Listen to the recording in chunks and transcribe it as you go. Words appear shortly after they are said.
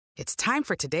It's time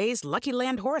for today's Lucky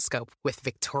Land horoscope with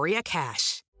Victoria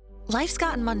Cash. Life's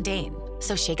gotten mundane,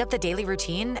 so shake up the daily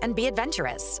routine and be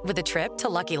adventurous with a trip to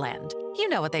Lucky Land. You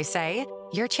know what they say,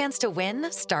 your chance to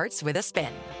win starts with a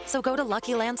spin. So go to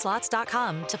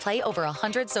LuckyLandSlots.com to play over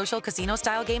 100 social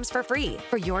casino-style games for free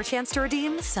for your chance to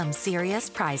redeem some serious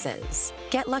prizes.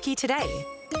 Get lucky today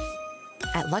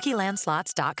at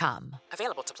LuckyLandSlots.com.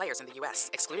 Available to players in the U.S.,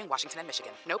 excluding Washington and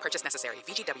Michigan. No purchase necessary.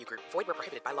 VGW Group. Void where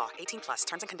prohibited by law. 18+.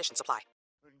 Terms and conditions apply.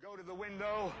 Go to the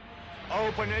window,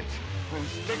 open it, and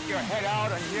stick your head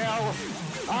out and yell,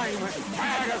 "I'm as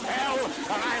mad as hell,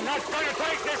 and I'm not going to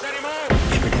take this anymore!"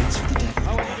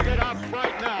 I want you to get up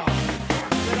right now.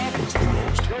 Get up,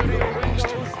 go to your windows,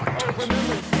 open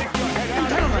them, and stick your head out.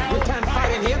 Gentlemen, we can't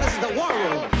fight in here. This is the war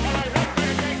room. I'm not going to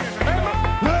take this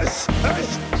anymore! This is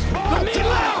Sparta!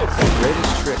 The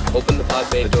greatest trick open the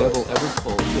pod bay the devil ever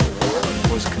pulled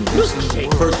was convincing the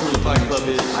world. Personally, Fight Club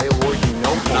is... I award you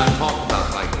no Not point. talk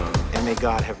about Fight Club. And may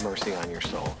God have mercy on your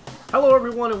soul. Hello,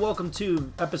 everyone, and welcome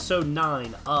to episode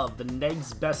 9 of the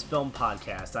Negs Best Film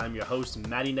Podcast. I'm your host,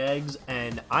 Matty Negs,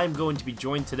 and I'm going to be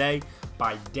joined today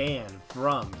by Dan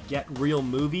from Get Real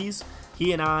Movies.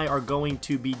 He and I are going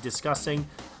to be discussing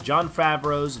Jon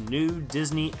Favreau's new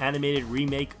Disney animated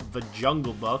remake, The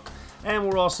Jungle Book, and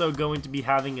we're also going to be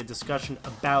having a discussion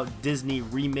about Disney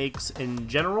remakes in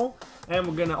general, and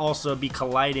we're going to also be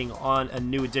colliding on a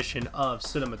new edition of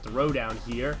Cinema Throwdown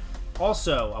here.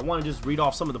 Also, I want to just read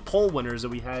off some of the poll winners that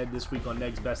we had this week on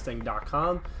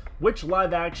negsbestthing.com. Which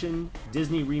live-action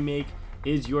Disney remake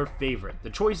is your favorite?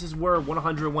 The choices were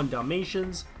 101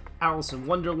 Dalmatians, Alice in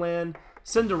Wonderland,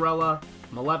 Cinderella,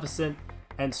 Maleficent,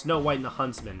 and Snow White and the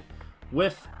Huntsman,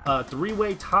 with a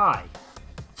three-way tie.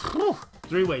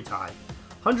 Three-way tie.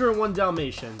 101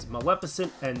 Dalmatians,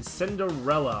 Maleficent, and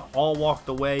Cinderella all walked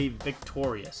away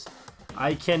victorious.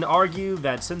 I can argue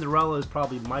that Cinderella is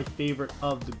probably my favorite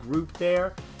of the group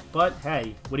there, but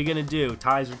hey, what are you going to do?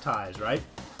 Ties are ties, right?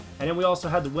 And then we also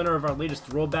had the winner of our latest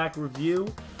throwback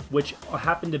review, which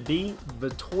happened to be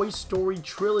the Toy Story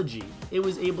trilogy. It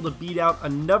was able to beat out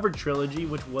another trilogy,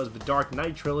 which was the Dark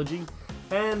Knight trilogy,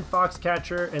 and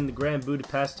Foxcatcher and the Grand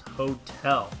Budapest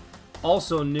Hotel.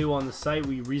 Also new on the site,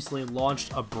 we recently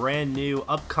launched a brand new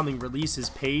upcoming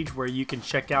releases page where you can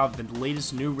check out the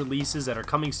latest new releases that are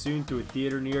coming soon to a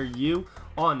theater near you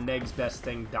on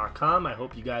negsbestthing.com. I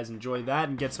hope you guys enjoy that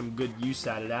and get some good use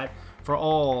out of that for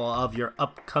all of your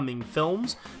upcoming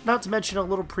films, not to mention a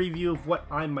little preview of what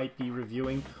I might be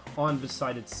reviewing on the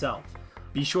site itself.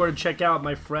 Be sure to check out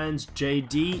my friends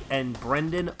JD and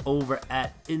Brendan over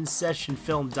at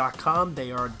InSessionFilm.com.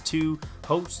 They are two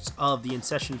hosts of the In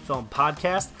Session Film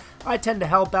podcast. I tend to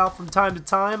help out from time to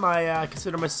time. I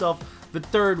consider myself the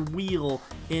third wheel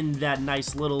in that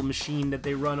nice little machine that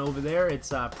they run over there.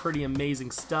 It's pretty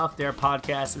amazing stuff. Their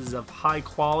podcast is of high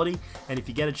quality, and if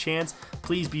you get a chance,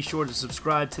 please be sure to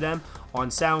subscribe to them on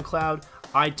SoundCloud,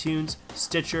 iTunes,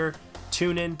 Stitcher,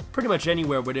 TuneIn, pretty much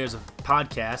anywhere where there's a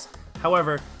podcast.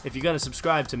 However, if you're going to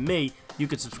subscribe to me, you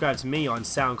can subscribe to me on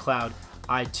SoundCloud,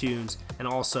 iTunes, and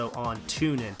also on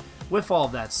TuneIn. With all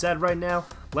of that said right now,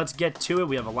 let's get to it.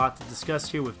 We have a lot to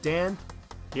discuss here with Dan.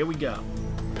 Here we go.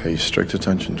 Pay strict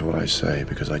attention to what I say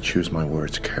because I choose my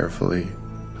words carefully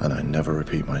and I never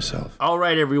repeat myself. All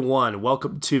right, everyone.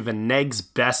 Welcome to the Negs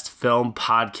Best Film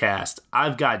Podcast.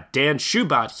 I've got Dan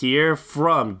Schubert here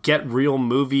from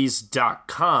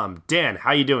GetRealMovies.com. Dan,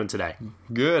 how you doing today?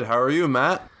 Good. How are you,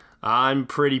 Matt? I'm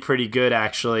pretty good,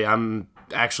 actually. I'm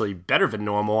actually better than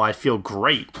normal. I feel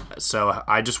great. So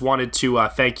I just wanted to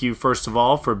thank you, first of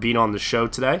all, for being on the show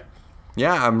today.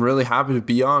 Yeah, I'm really happy to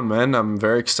be on, man. I'm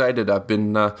very excited. I've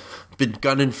been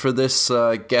gunning for this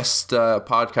guest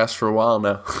podcast for a while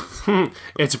now.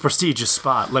 It's a prestigious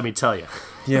spot, let me tell you.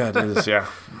 Yeah, it is, yeah.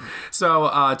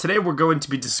 So today we're going to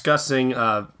be discussing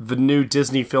the new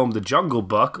Disney film, The Jungle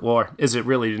Book. Or is it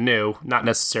really new? Not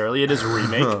necessarily. It is a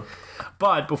remake.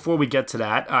 But before we get to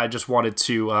that, I just wanted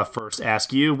to first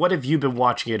ask you, what have you been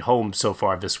watching at home so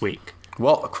far this week?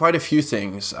 Well, quite a few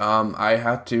things. I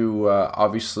had to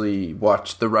obviously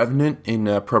watch The Revenant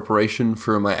in preparation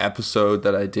for my episode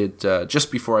that I did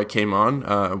just before I came on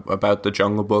about The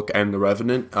Jungle Book and The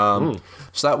Revenant.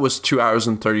 So that was 2 hours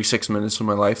and 36 minutes of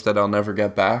my life that I'll never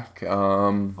get back.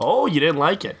 Oh, you didn't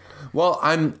like it? Well,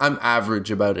 I'm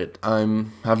average about it.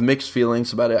 Have mixed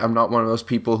feelings about it. I'm not one of those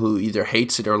people who either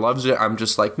hates it or loves it. I'm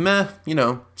just like, meh,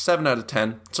 7 out of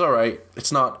 10. It's all right.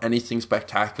 It's not anything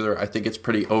spectacular. I think it's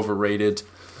pretty overrated.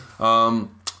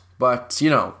 But,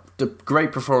 the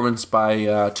great performance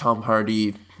by Tom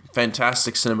Hardy,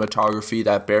 fantastic cinematography.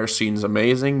 That bear scene's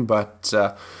amazing, but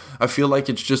I feel like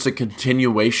it's just a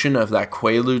continuation of that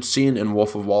Quaalude scene in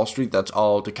Wolf of Wall Street. That's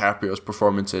all DiCaprio's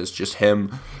performance is, just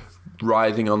him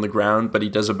writhing on the ground, but he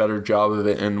does a better job of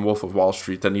it in Wolf of Wall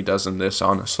Street than he does in this,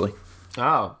 honestly.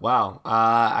 Oh, wow.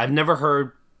 I've never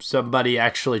heard somebody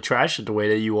actually trash it the way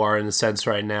that you are in a sense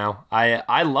right now.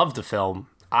 I love the film.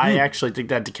 I actually think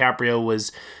that DiCaprio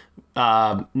was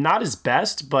not his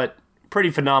best, but pretty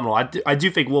phenomenal. I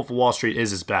do think Wolf of Wall Street is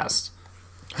his best.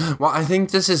 Well, I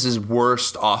think this is his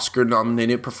worst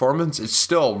Oscar-nominated performance. It's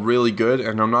still really good,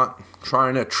 and I'm not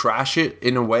trying to trash it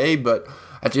in a way, but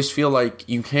I just feel like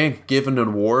you can't give an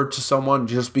award to someone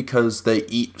just because they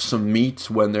eat some meat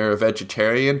when they're a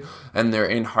vegetarian and they're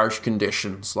in harsh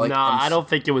conditions. Like, no, I don't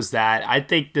think it was that. I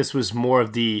think this was more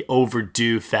of the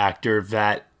overdue factor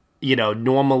that,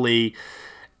 normally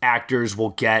actors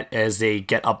will get as they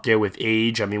get up there with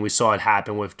age. I mean, we saw it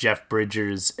happen with Jeff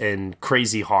Bridges in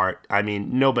Crazy Heart. I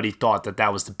mean, nobody thought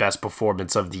that was the best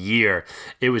performance of the year.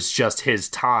 It was just his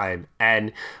time.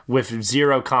 And with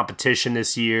zero competition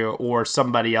this year or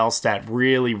somebody else that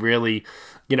really, really,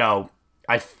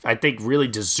 I think really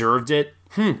deserved it,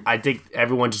 I think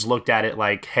everyone just looked at it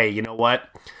like, hey, you know what?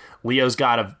 Leo's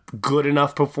got a good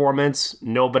enough performance.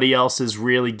 Nobody else is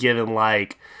really given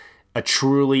like a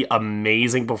truly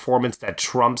amazing performance that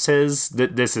trumps his.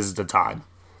 This is the time.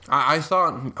 I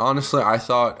thought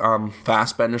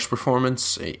Fassbender's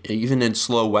performance, even in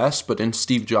Slow West, but in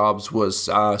Steve Jobs, was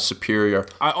superior.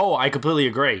 I completely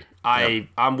agree.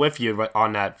 I'm with you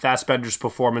on that. Fassbender's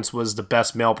performance was the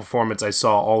best male performance I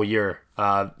saw all year.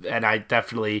 And I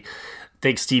definitely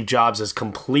think Steve Jobs is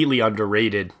completely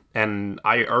underrated. And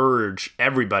I urge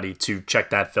everybody to check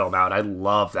that film out. I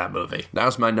love that movie. That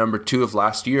was my number 2 of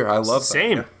last year. I love that.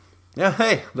 Same. Yeah,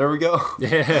 hey, there we go.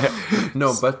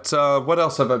 No, but what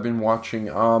else have I been watching?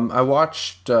 I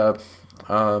watched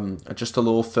just a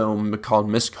little film called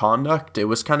Misconduct. It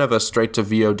was kind of a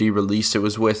straight-to-VOD release. It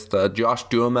was with Josh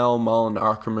Duhamel, Malin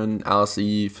Ackerman, Alice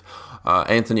Eve,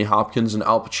 Anthony Hopkins, and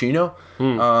Al Pacino.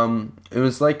 It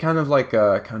was kind of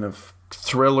a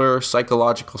thriller,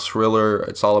 psychological thriller.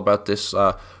 It's all about this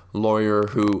lawyer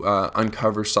who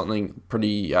uncovers something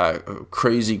pretty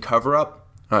crazy cover-up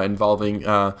involving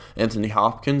Anthony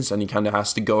Hopkins, and he kind of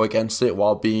has to go against it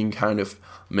while being kind of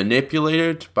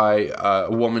manipulated by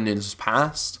a woman in his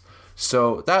past.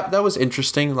 So that was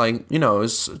interesting. It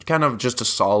was kind of just a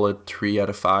solid 3 out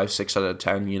of 5, 6 out of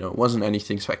 10. It wasn't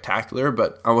anything spectacular,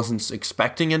 but I wasn't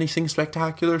expecting anything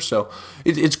spectacular. So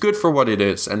it's good for what it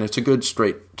is, and it's a good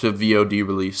straight to VOD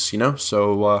release.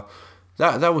 So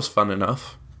that was fun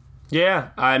enough. Yeah,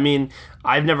 I mean,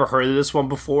 I've never heard of this one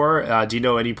before. Do you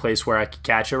know any place where I could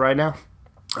catch it right now?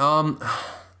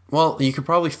 Well, you could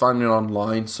probably find it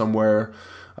online somewhere.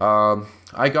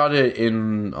 I got it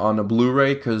on a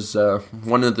Blu-ray because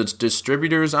one of the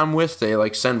distributors I'm with, they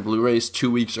send Blu-rays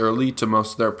 2 weeks early to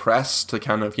most of their press to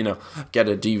kind of get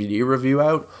a DVD review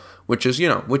out, which is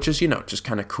just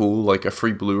kind of cool, like a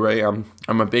free Blu-ray. I'm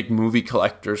a big movie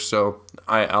collector, so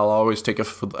I'll always take a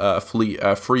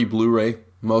free Blu-ray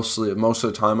most of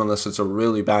the time, unless it's a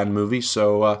really bad movie.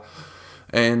 So.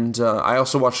 And I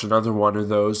also watched another one of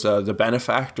those, The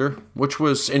Benefactor, which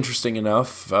was interesting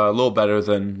enough, a little better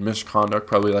than Misconduct,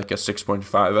 probably like a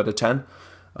 6.5 out of 10,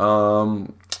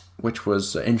 which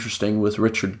was interesting with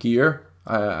Richard Gere.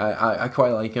 I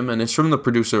quite like him, and it's from the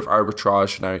producer of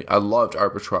Arbitrage, and I loved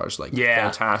Arbitrage,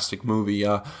 fantastic movie.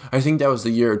 I think that was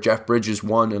the year Jeff Bridges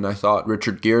won, and I thought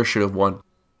Richard Gere should have won.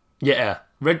 Yeah,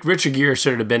 Richard Gere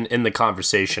should have been in the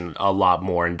conversation a lot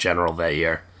more in general that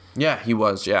year. Yeah, he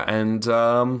was, yeah. And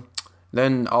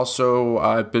then also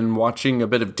I've been watching a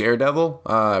bit of Daredevil,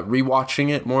 rewatching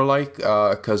it more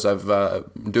because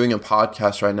I'm doing a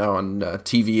podcast right now on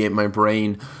TV Ate My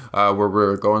Brain, where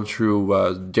we're going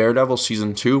through Daredevil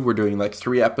Season 2. We're doing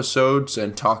 3 episodes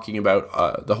and talking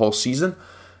about the whole season.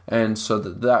 And so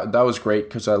that was great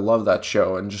because I love that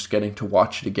show, and just getting to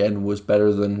watch it again was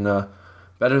better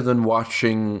than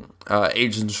watching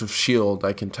Agents of S.H.I.E.L.D.,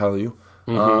 I can tell you.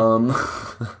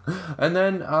 And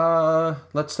then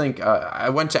let's think. I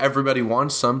went to Everybody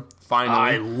Wants Some. Finally,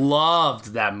 I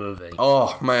loved that movie.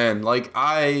 Oh man,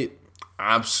 I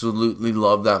absolutely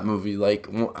love that movie.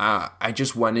 I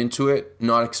just went into it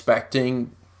not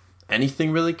expecting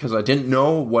anything really, because I didn't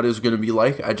know what it was going to be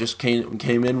like. I just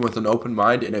came in with an open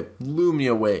mind, and it blew me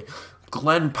away.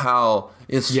 Glenn Powell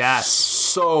is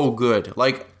so good.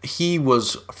 He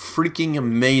was freaking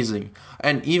amazing,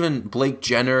 and even Blake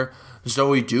Jenner.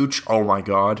 Zoe Deutch, oh my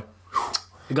god.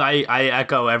 I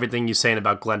echo everything you're saying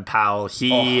about Glenn Powell.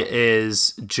 He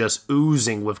is just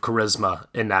oozing with charisma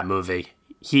in that movie.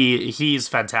 He's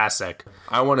fantastic.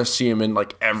 I want to see him in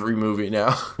like every movie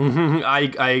now.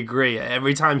 I agree.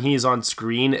 Every time he's on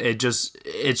screen, it's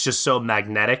just so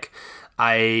magnetic.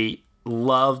 I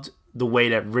loved the way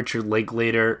that Richard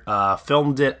Linklater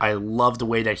filmed it. I love the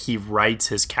way that he writes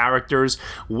his characters.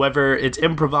 Whether it's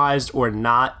improvised or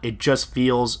not, it just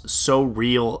feels so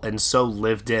real and so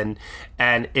lived in.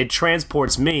 And it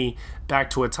transports me back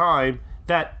to a time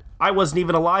that I wasn't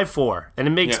even alive for. And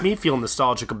it makes me feel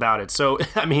nostalgic about it. So,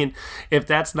 I mean, if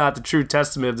that's not the true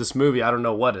testament of this movie, I don't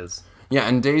know what is. Yeah,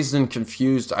 and Dazed and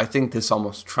Confused, I think this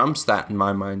almost trumps that in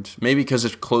my mind. Maybe because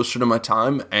it's closer to my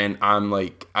time, and I'm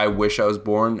like, I wish I was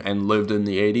born and lived in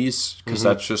the 80s, because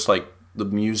that's just like the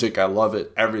music, I love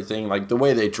it, everything, like the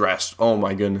way they dressed, oh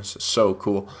my goodness, it's so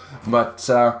cool. But,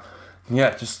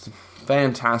 yeah, just a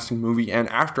fantastic movie, and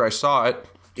after I saw it,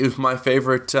 it was my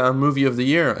favorite movie of the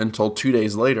year until 2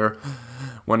 days later,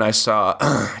 when I saw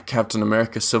Captain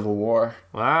America Civil War.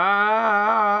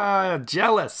 Ah,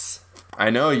 jealous. I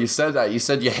know, you said that. You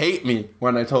said you hate me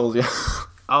when I told you.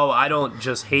 Oh, I don't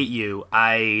just hate you.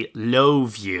 I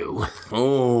loathe you.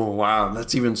 Oh, wow.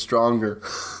 That's even stronger.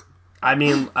 I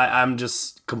mean, I'm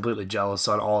just completely jealous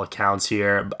on all accounts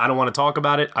here. I don't want to talk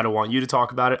about it. I don't want you to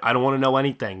talk about it. I don't want to know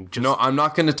anything. No, I'm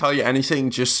not going to tell you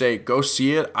anything. Just say, go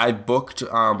see it. I booked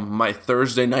my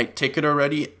Thursday night ticket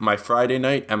already, my Friday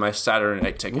night, and my Saturday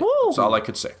night ticket. Woo! That's all I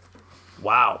could say.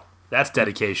 Wow. That's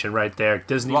dedication right there.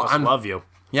 Disney must love you.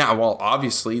 Yeah, well,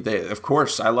 obviously, of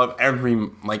course, I love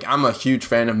I'm a huge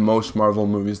fan of most Marvel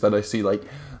movies that I see. Like,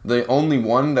 the only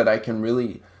one that I can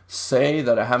really say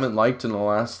that I haven't liked in the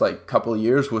last, couple of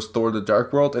years was Thor: The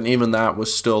Dark World, and even that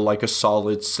was still, a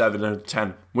solid 7 out of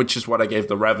 10, which is what I gave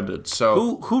The Revenant,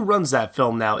 so... Who runs that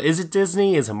film now? Is it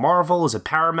Disney? Is it Marvel? Is it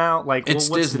Paramount? It's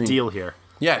what's Disney. The deal here?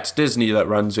 Yeah, it's Disney that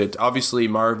runs it. Obviously,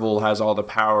 Marvel has all the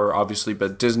power, obviously,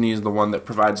 but Disney is the one that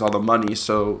provides all the money,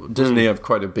 so Disney have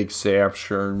quite a big say, I'm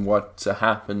sure, in what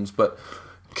happens, but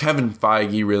Kevin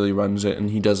Feige really runs it,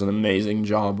 and he does an amazing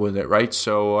job with it, right?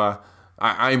 So,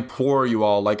 I implore you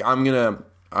all, I'm going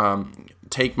to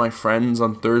take my friends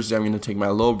on Thursday, I'm going to take my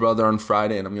little brother on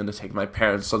Friday, and I'm going to take my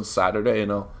parents on Saturday,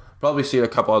 and I'll probably see it a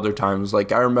couple other times. I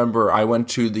remember I went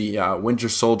to the Winter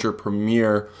Soldier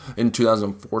premiere in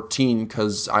 2014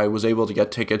 because I was able to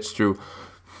get tickets through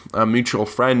a mutual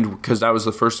friend because that was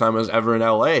the first time I was ever in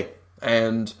LA.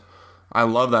 And I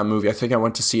love that movie. I think I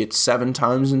went to see it 7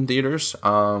 times in theaters.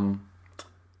 I'm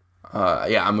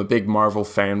a big Marvel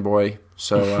fanboy.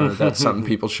 So that's something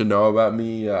people should know about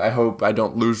me. I hope I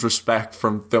don't lose respect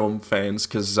from film fans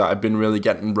because I've been really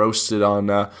getting roasted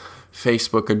on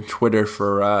Facebook and Twitter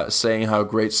for saying how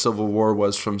great Civil War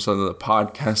was from some of the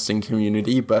podcasting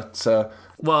community, but...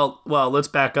 Well, let's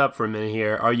back up for a minute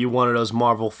here. Are you one of those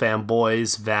Marvel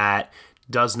fanboys that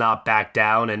does not back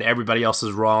down and everybody else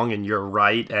is wrong and you're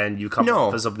right and you come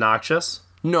off as obnoxious?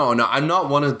 No, I'm not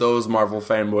one of those Marvel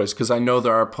fanboys because I know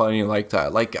there are plenty like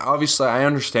that. Obviously, I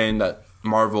understand that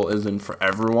Marvel isn't for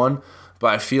everyone,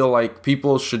 but I feel like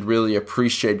people should really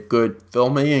appreciate good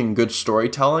filmmaking, good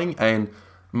storytelling, and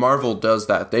Marvel does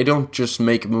that. They don't just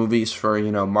make movies for,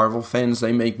 Marvel fans.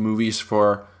 They make movies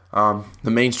for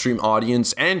the mainstream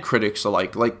audience and critics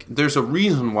alike. There's a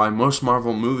reason why most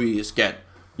Marvel movies get,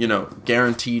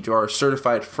 guaranteed or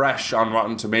certified fresh on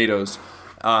Rotten Tomatoes.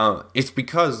 It's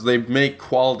because they make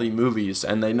quality movies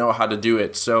and they know how to do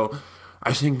it. So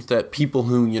I think that people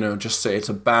who, just say it's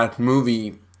a bad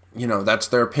movie, that's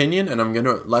their opinion, and I'm going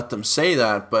to let them say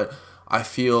that. But I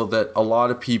feel that a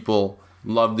lot of people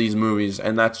love these movies,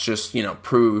 and that's just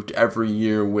proved every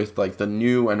year with the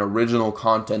new and original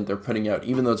content they're putting out.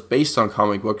 Even though it's based on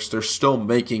comic books, they're still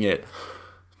making it,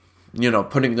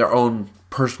 putting their own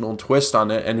personal twist on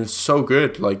it, and it's so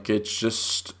good. It's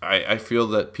just I feel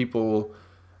that people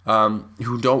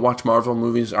who don't watch Marvel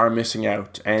movies are missing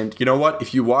out. And you know what,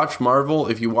 if you watch Marvel,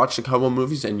 if you watch a couple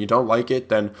movies and you don't like it,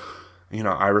 then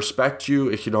I respect you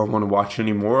if you don't want to watch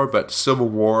anymore. But Civil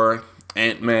War,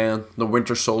 Ant-Man, The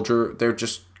Winter Soldier, they're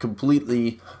just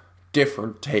completely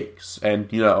different takes. And,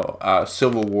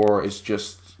 Civil War is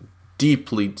just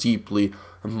deeply, deeply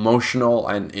emotional,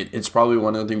 and it's probably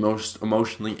one of the most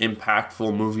emotionally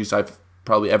impactful movies I've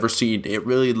probably ever seen. It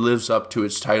really lives up to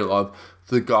its title of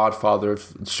the Godfather of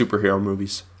superhero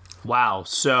movies. Wow.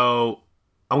 So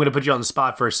I'm going to put you on the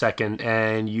spot for a second,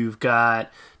 and you've got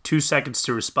 2 seconds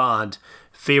to respond.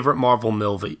 Favorite Marvel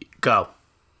movie? Go.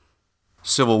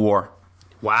 Civil War.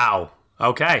 Wow.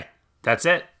 Okay. That's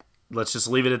it. Let's just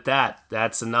leave it at that.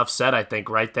 That's enough said, I think,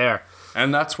 right there.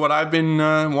 And that's what I've been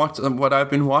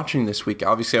watching this week.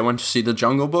 Obviously, I went to see The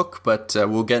Jungle Book, but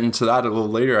we'll get into that a little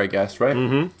later, I guess, right?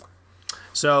 Mm-hmm.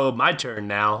 So my turn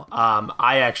now.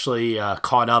 I actually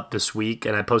caught up this week,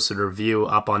 and I posted a review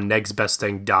up on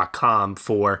negsbestthing.com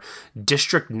for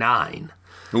District 9.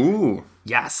 Ooh.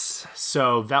 Yes.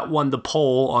 So that won the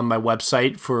poll on my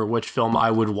website for which film I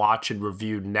would watch and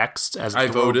review next as a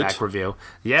throwback review.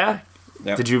 Yeah?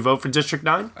 Yep. Did you vote for District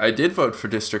 9? I did vote for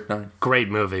District 9. Great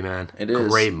movie, man. It is.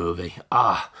 Great movie.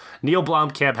 Neil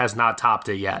Blomkamp has not topped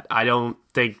it yet. I don't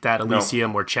think that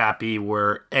Elysium or Chappie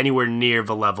were anywhere near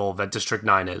the level that District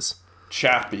 9 is.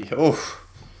 Chappie. Oof.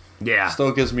 Yeah.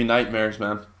 Still gives me nightmares,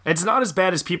 man. It's not as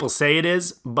bad as people say it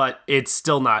is, but it's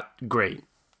still not great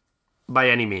by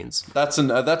any means. That's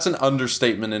an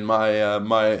understatement in my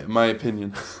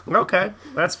opinion. Okay,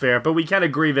 that's fair. But we can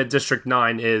agree that District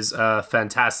 9 is a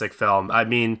fantastic film. I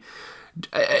mean,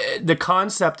 the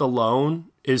concept alone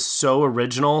is so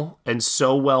original and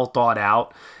so well thought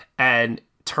out and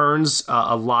turns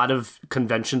a lot of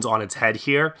conventions on its head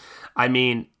here. I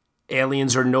mean,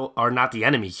 aliens are not the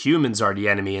enemy. Humans are the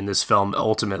enemy in this film,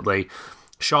 ultimately.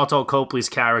 Sharlto Copley's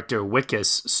character,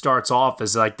 Wickus, starts off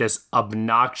as like this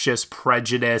obnoxious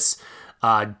prejudice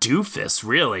doofus,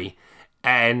 really.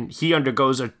 And he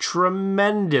undergoes a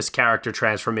tremendous character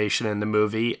transformation in the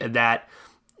movie that,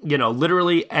 you know,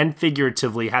 literally and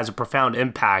figuratively has a profound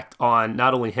impact on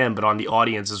not only him, but on the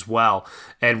audience as well.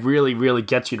 And really, really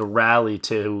gets you to rally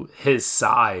to his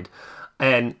side.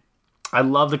 And I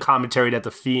love the commentary that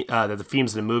the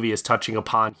themes of the movie is touching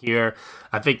upon here.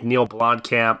 I think Neil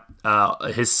Blomkamp,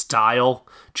 his style,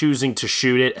 choosing to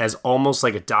shoot it as almost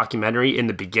like a documentary in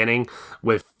the beginning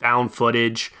with found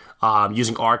footage,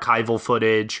 using archival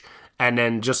footage, and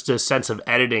then just a sense of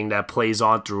editing that plays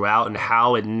on throughout and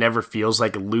how it never feels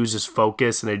like it loses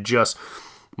focus and it just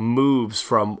moves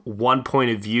from one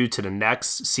point of view to the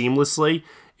next seamlessly.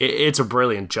 It's a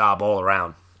brilliant job all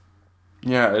around.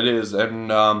 Yeah, it is.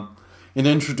 And it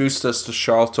introduced us to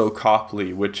Sharlto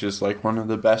Copley, which is like one of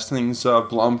the best things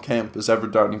Blomkamp has ever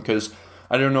done. Because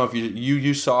I don't know if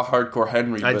you saw Hardcore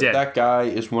Henry, but that guy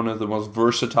is one of the most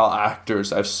versatile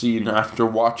actors I've seen after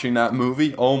watching that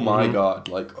movie. Oh my God.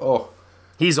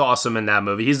 He's awesome in that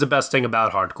movie. He's the best thing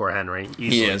about Hardcore Henry. Easily.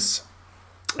 He is.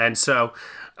 And so,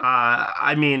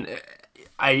 I mean,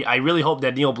 I really hope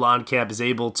that Neil Blomkamp is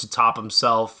able to top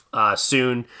himself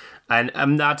soon. And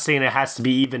I'm not saying it has to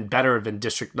be even better than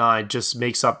District 9, just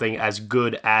make something as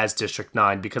good as District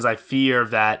 9, because I fear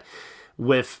that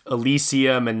with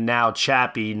Elysium and now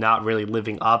Chappie not really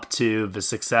living up to the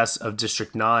success of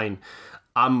District 9,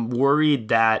 I'm worried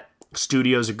that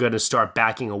studios are going to start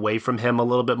backing away from him a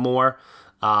little bit more.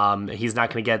 He's not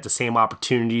going to get the same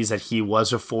opportunities that he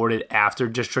was afforded after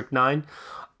District 9.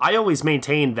 I always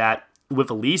maintain that with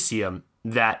Elysium,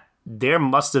 that there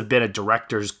must have been a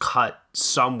director's cut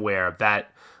somewhere,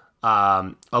 that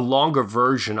a longer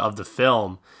version of the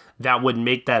film that would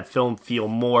make that film feel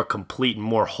more complete and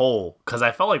more whole. Because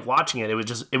I felt like watching it,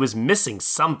 it was missing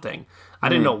something. I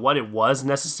didn't know what it was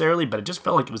necessarily, but it just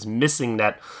felt like it was missing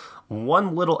that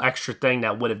one little extra thing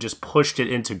that would have just pushed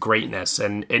it into greatness,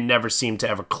 and it never seemed to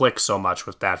ever click so much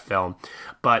with that film.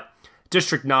 But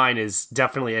District 9 is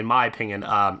definitely, in my opinion,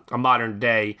 a modern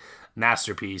day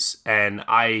masterpiece, and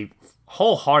I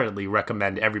wholeheartedly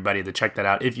recommend everybody to check that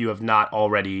out if you have not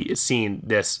already seen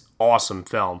this awesome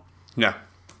film. Yeah,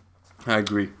 I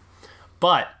agree.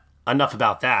 But enough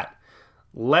about that.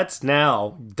 Let's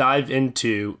now dive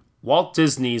into Walt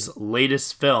Disney's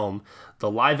latest film,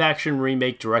 the live-action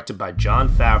remake directed by Jon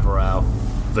Favreau,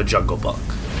 The Jungle Book.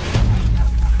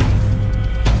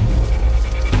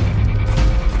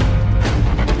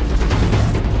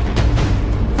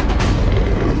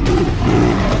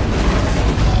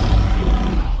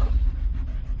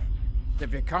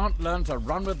 If you can't learn to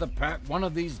run with the pack, one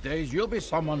of these days you'll be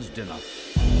someone's dinner.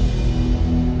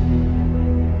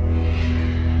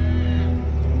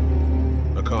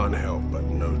 I can't help but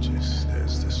notice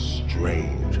there's this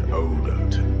strange odor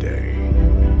today.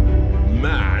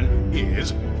 Man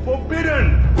is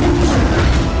forbidden!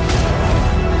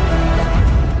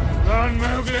 Run,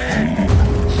 Mowgli!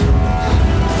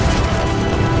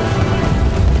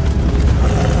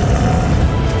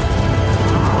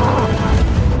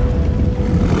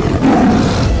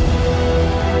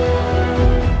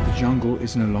 Jungle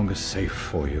is no longer safe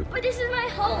for you. But this is my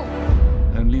home.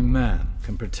 Only man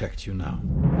can protect you now.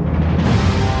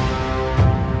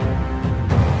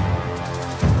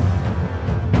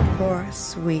 Poor,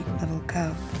 sweet little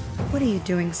cub. What are you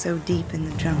doing so deep in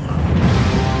the jungle?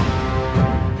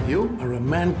 You are a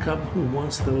man cub who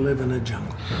wants to live in a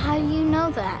jungle. How do you know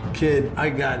that? Kid,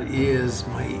 I got ears.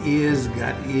 My ears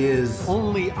got ears.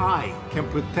 Only I can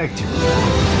protect you.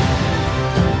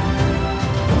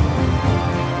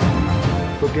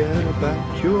 Forget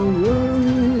about your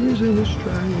worries in the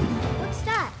stride. What's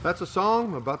that? That's a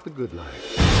song about the good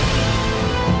life.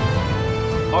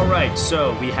 All right,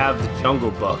 so we have The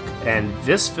Jungle Book, and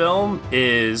this film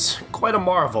is quite a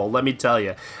marvel, let me tell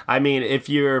you. I mean, if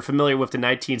you're familiar with the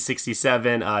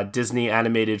 1967 Disney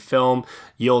animated film,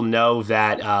 you'll know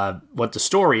that what the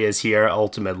story is here,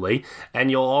 ultimately, and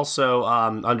you'll also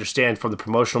understand from the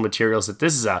promotional materials that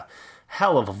this is a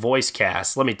hell of a voice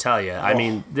cast, let me tell you. I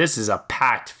mean, this is a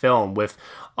packed film with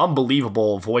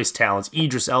unbelievable voice talents.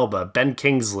 Idris Elba, Ben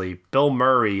Kingsley, Bill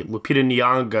Murray, Lupita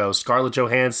Nyong'o, Scarlett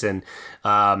Johansson.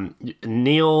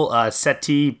 Neil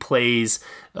Sethi plays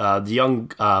the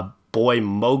young boy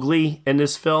Mowgli in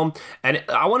this film. And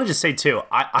I want to just say, too,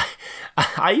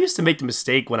 I used to make the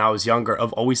mistake when I was younger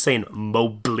of always saying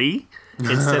Mowgli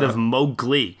instead of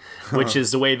Mowgli, which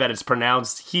is the way that it's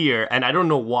pronounced here. And I don't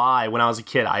know why, when I was a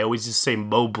kid, I always just say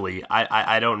Mowgli.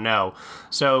 I don't know.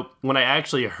 So when I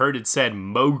actually heard it said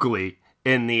Mowgli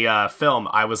in the film,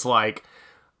 I was like,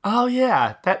 oh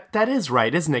yeah, that is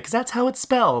right, isn't it? Because that's how it's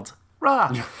spelled.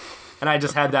 Rah. And I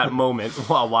just had that moment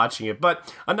while watching it.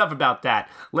 But enough about that.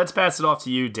 Let's pass it off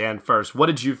to you, Dan, first. What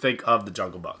did you think of The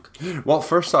Jungle Book? Well,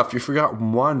 first off, you forgot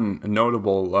one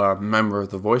notable member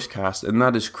of the voice cast, and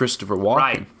that is Christopher Walken.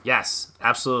 Right. Yes,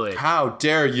 absolutely. How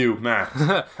dare you, Matt?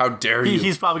 How dare you?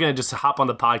 He's probably going to just hop on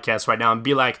the podcast right now and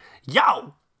be like,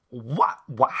 yo, what?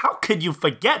 How could you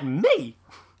forget me?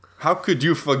 How could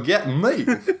you forget me?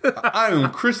 I'm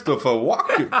Christopher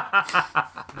Walken.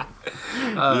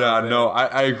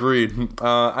 I agree.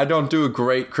 I don't do a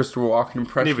great Christopher Walken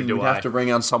impression. Neither do We'd have to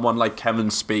bring on someone like Kevin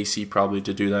Spacey probably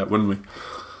to do that, wouldn't we?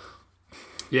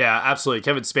 Yeah, absolutely.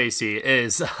 Kevin Spacey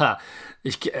is...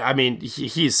 I mean,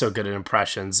 he's so good at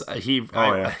impressions. He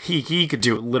could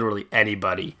do literally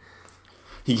anybody.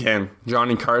 He can.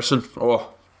 Johnny Carson.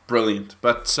 Oh, brilliant.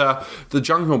 But The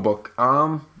Jungle Book...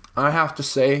 I have to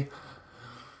say,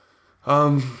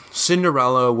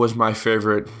 Cinderella was my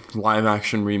favorite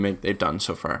live-action remake they've done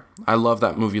so far. I love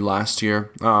that movie last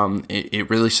year. It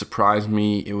really surprised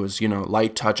me. It was,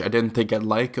 light touch. I didn't think I'd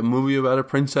like a movie about a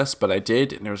princess, but I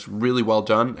did, and it was really well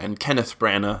done. And Kenneth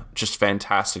Branagh, just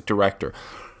fantastic director.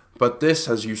 But this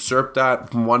has usurped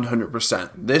that 100%.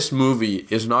 This movie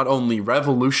is not only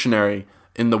revolutionary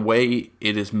in the way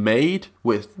it is made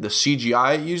with the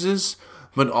CGI it uses,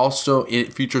 but also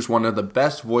it features one of the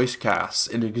best voice casts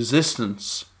in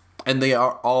existence, and they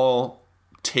are all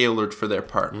tailored for their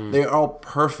part. They are all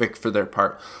perfect for their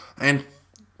part. And,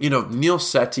 Neil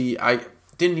Sethi, I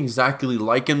didn't exactly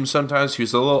like him sometimes. He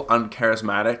was a little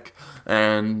uncharismatic,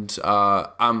 and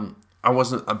I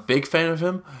wasn't a big fan of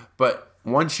him, but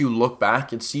once you look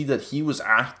back and see that he was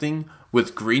acting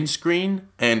with green screen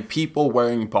and people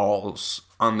wearing balls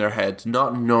on their heads,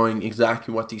 not knowing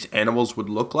exactly what these animals would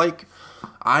look like,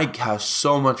 I have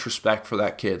so much respect for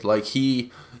that kid. Like,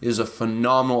 he is a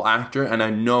phenomenal actor, and I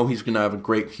know he's going to have a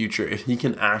great future if he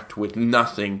can act with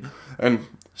nothing and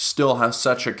still have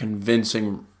such a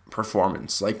convincing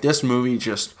performance. Like, this movie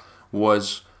just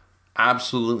was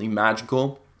absolutely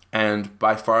magical and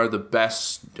by far the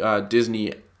best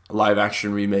Disney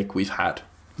live-action remake we've had.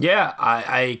 Yeah,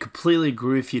 I completely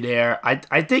agree with you there.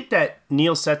 I think that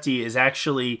Neil Sethi is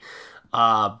actually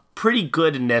pretty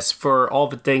good in this for all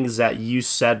the things that you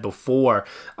said before.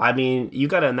 I mean, you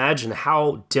got to imagine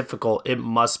how difficult it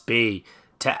must be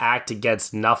to act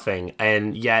against nothing,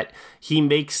 and yet he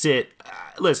makes it...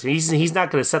 listen, he's not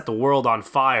going to set the world on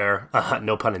fire,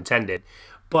 no pun intended,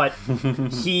 but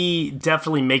he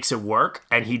definitely makes it work,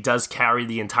 and he does carry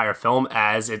the entire film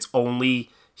as its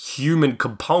only human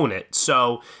component.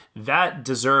 So that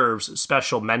deserves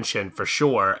special mention for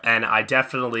sure. And I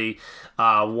definitely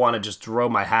want to just throw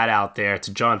my hat out there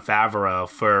to Jon Favreau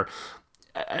for,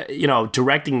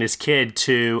 directing this kid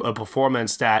to a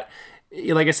performance that,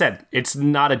 like I said, it's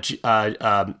not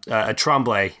a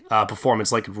Tremblay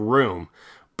performance like Room,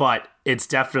 but it's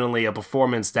definitely a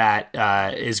performance that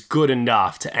is good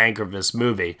enough to anchor this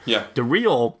movie. Yeah. The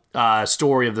real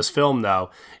story of this film, though,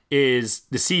 is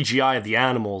the CGI of the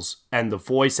animals and the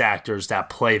voice actors that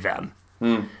play them.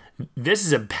 This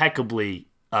is impeccably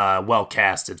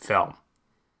well-casted film.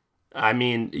 I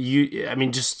mean,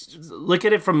 just look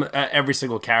at it from every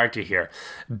single character here.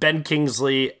 Ben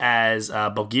Kingsley as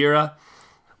Bagheera,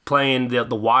 playing the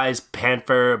wise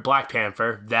panther, Black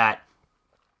Panther, that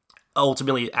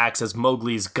ultimately acts as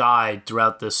Mowgli's guide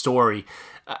throughout the story.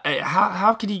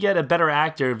 How could you get a better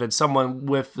actor than someone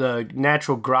with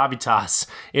natural gravitas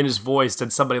in his voice than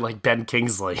somebody like Ben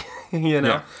Kingsley?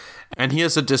 Yeah. And he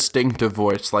has a distinctive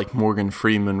voice like Morgan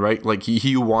Freeman, right? Like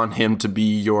you want him to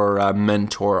be your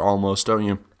mentor almost, don't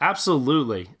you?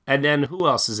 Absolutely. And then who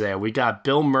else is there? We got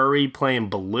Bill Murray playing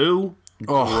Baloo.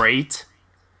 Great.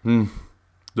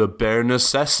 The bare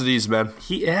necessities, man.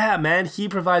 He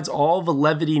provides all the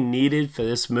levity needed for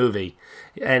this movie.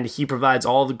 And he provides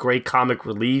all the great comic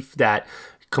relief that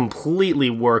completely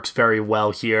works very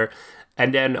well here.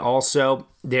 And then also,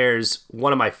 there's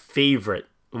one of my favorite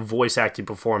voice acting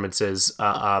performances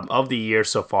of the year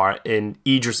so far in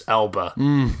Idris Elba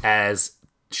as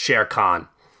Shere Khan.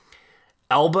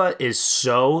 Elba is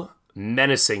so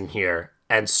menacing here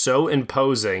and so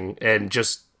imposing and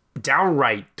just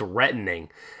downright threatening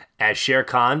as Shere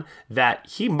Khan that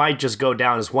he might just go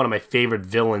down as one of my favorite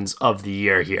villains of the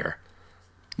year here.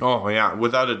 Oh, yeah,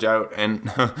 without a doubt.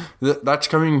 And that's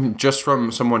coming just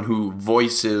from someone who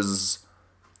voices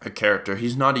a character.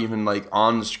 He's not even, like,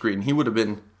 on the screen. He would have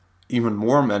been even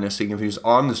more menacing if he was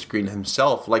on the screen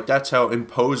himself. Like, that's how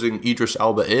imposing Idris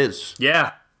Elba is.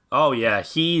 Yeah. Oh, yeah.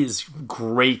 He's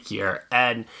great here.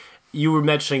 And you were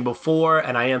mentioning before,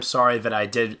 and I am sorry that I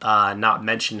did not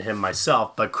mention him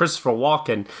myself, but Christopher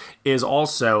Walken is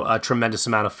also a tremendous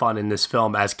amount of fun in this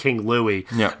film as King Louis.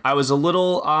 Yeah. I was a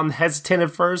little hesitant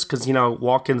at first because,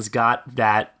 Walken's got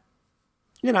that,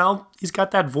 he's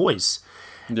got that voice.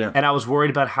 Yeah. And I was worried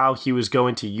about how he was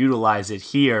going to utilize it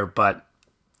here, but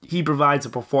he provides a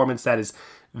performance that is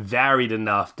varied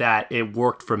enough that it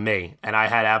worked for me, and I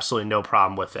had absolutely no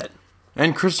problem with it.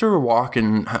 And Christopher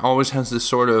Walken always has this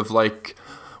sort of like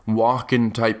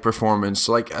Walken type performance,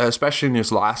 like especially in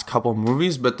his last couple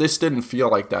movies, but this didn't feel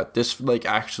like that. This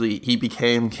actually he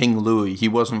became King Louis. He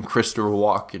wasn't Christopher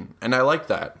Walken, and I like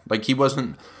that. Like he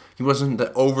wasn't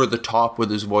over the top with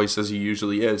his voice as he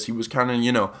usually is. He was kind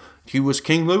of he was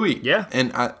King Louis. Yeah,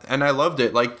 and I loved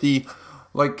it. Like the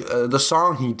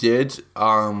song he did.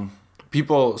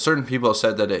 Certain people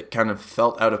said that it kind of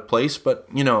felt out of place, but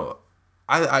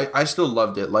I still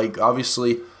loved it. Like,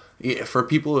 obviously, for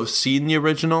people who have seen the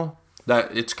original,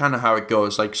 that it's kind of how it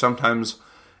goes. Like, sometimes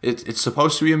it's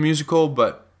supposed to be a musical,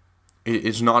 but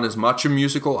it's not as much a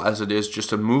musical as it is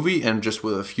just a movie and just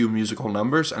with a few musical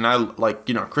numbers. And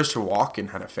Christopher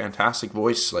Walken had a fantastic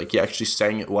voice. Like, he actually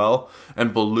sang it well.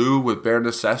 And Baloo with Bare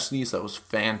Necessities, that was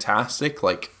fantastic.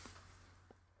 Like,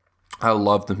 I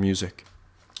love the music.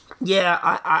 Yeah,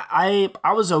 I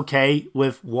was okay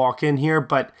with Walken here,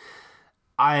 but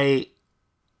I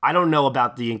don't know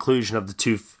about the inclusion of the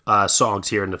two songs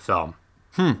here in the film.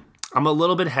 I'm a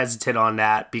little bit hesitant on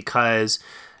that because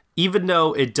even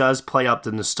though it does play up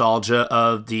the nostalgia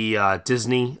of the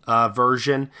Disney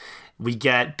version, we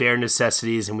get Bare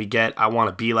Necessities and we get I Want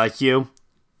to Be Like You.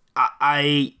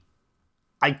 I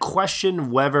question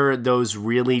whether those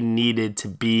really needed to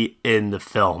be in the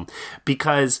film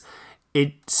because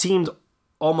it seemed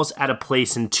almost out of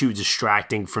place and too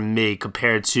distracting for me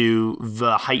compared to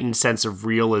the heightened sense of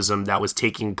realism that was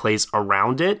taking place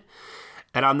around it.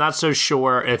 And I'm not so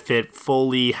sure if it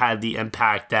fully had the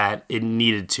impact that it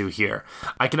needed to here.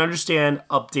 I can understand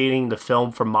updating the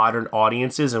film for modern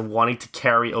audiences and wanting to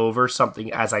carry over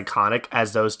something as iconic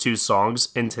as those two songs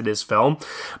into this film,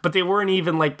 but they weren't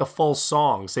even like the full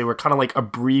songs. They were kind of like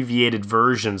abbreviated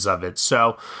versions of it.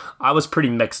 So I was pretty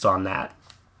mixed on that.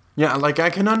 Yeah, like I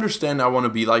can understand I Want to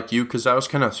Be Like You because I was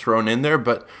kind of thrown in there,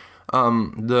 but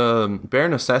the Bare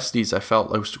Necessities I felt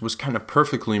was kind of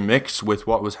perfectly mixed with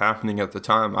what was happening at the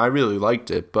time. I really liked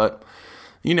it, but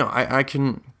I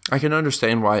can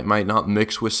understand why it might not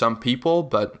mix with some people,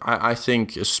 but I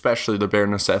think especially the Bare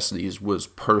Necessities was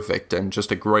perfect and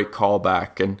just a great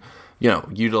callback, and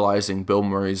utilizing Bill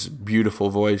Murray's beautiful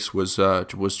voice was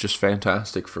just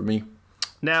fantastic for me.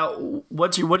 Now,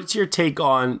 what's your take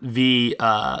on the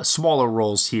smaller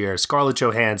roles here? Scarlett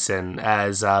Johansson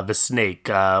as the Snake.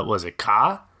 Was it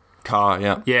Ka? Ka,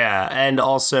 yeah. Yeah, and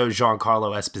also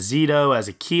Giancarlo Esposito as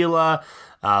Aquila,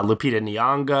 Lupita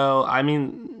Nyong'o. I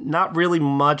mean, not really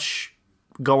much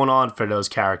going on for those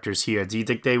characters here. Do you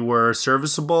think they were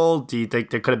serviceable? Do you think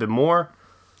there could have been more?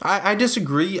 I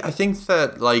disagree. I think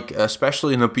that,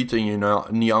 especially Lupita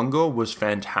Nyong'o was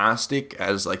fantastic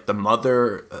as, the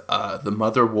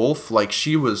mother wolf. Like,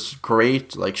 she was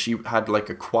great. Like, she had,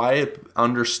 a quiet,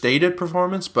 understated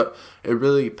performance, but it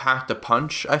really packed a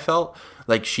punch, I felt.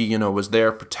 Like, she, was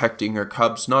there protecting her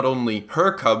cubs, not only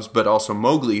her cubs, but also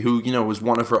Mowgli, who, was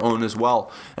one of her own as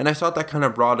well. And I thought that kind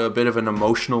of brought a bit of an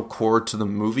emotional core to the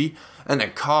movie. And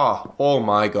then Ka, oh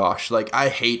my gosh, I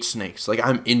hate snakes.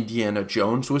 I'm Indiana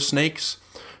Jones with snakes.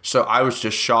 So I was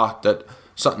just shocked that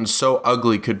something so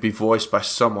ugly could be voiced by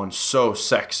someone so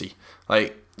sexy.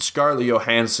 Scarlett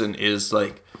Johansson is,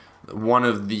 one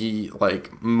of the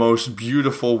like most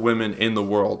beautiful women in the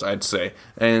world, I'd say.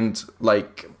 And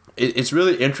like it's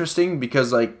really interesting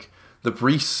because like the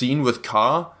brief scene with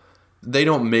Ka, they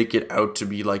don't make it out to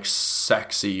be like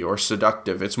sexy or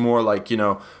seductive. It's more like,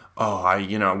 oh,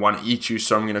 I want to eat you,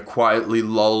 so I'm going to quietly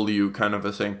lull you kind of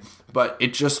a thing. But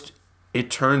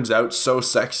it turns out so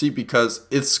sexy because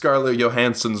it's Scarlett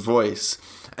Johansson's voice.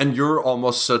 And you're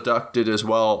almost seduced as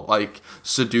well, like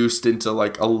seduced into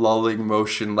like a lulling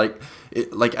motion. Like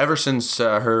ever since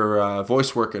her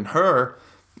voice work in Her,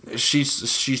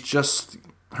 she's just,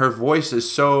 her voice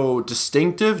is so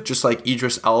distinctive, just like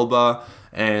Idris Elba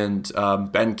and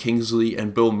Ben Kingsley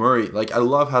and Bill Murray. Like I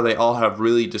love how they all have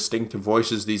really distinctive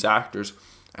voices, these actors.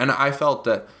 And I felt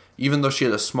that even though she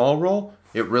had a small role,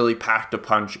 it really packed a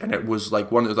punch, and it was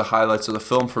like one of the highlights of the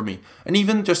film for me. And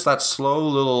even just that slow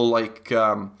little like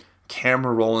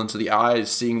camera roll into the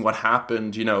eyes, seeing what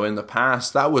happened, in the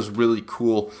past, that was really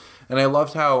cool. And I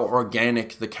loved how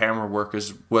organic the camera work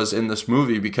was in this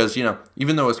movie because,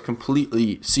 even though it's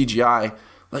completely CGI,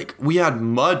 like we had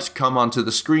mud come onto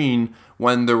the screen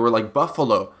when there were like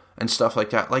buffalo and stuff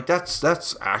like that. Like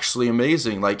that's actually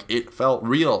amazing. Like it felt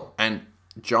real, and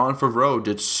Jon Favreau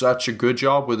did such a good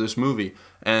job with this movie,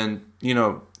 and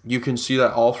you can see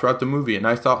that all throughout the movie. And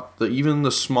I thought that even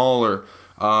the smaller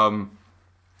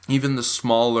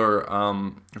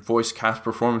voice cast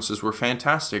performances were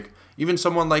fantastic. Even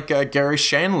someone like Gary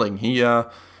Shandling,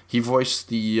 he voiced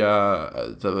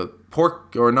the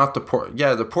porcupine,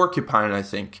 I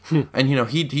think. And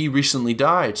he recently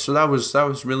died, so that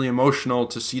was really emotional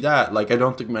to see that. Like I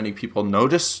don't think many people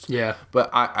noticed. Yeah. But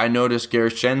I noticed Gary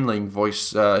Shandling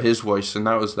voice his voice, and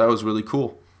that was really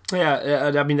cool.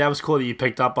 Yeah, I mean that was cool that you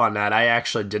picked up on that. I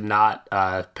actually did not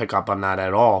pick up on that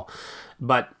at all.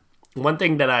 But one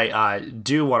thing that I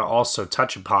do want to also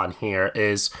touch upon here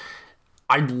is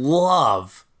I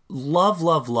love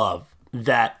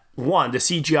that. One, the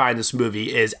CGI in this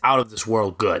movie is out of this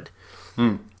world good.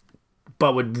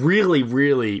 But what really,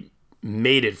 really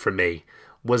made it for me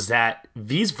was that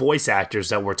these voice actors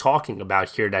that we're talking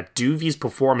about here that do these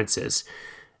performances,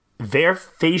 their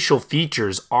facial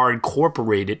features are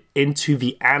incorporated into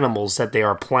the animals that they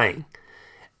are playing.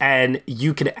 And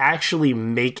you can actually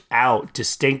make out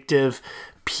distinctive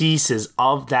pieces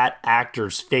of that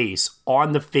actor's face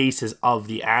on the faces of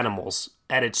the animals.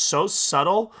 And it's so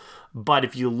subtle, but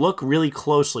if you look really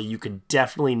closely, you could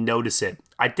definitely notice it.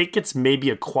 I think it's maybe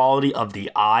a quality of the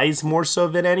eyes more so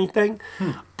than anything,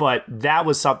 but that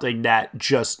was something that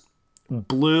just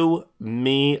blew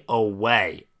me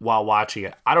away while watching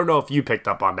it. I don't know if you picked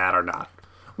up on that or not.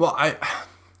 Well,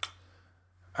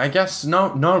 I guess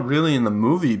not really in the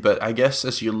movie, but I guess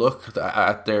as you look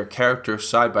at their characters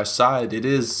side by side, it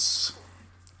is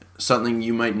something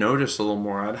you might notice a little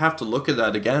more. I'd have to look at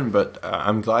that again, but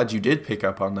I'm glad you did pick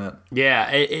up on that.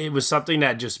 Yeah, it was something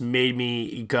that just made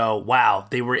me go, wow,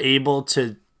 they were able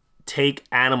to take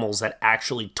animals that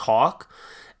actually talk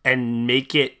and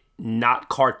make it not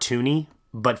cartoony,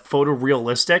 but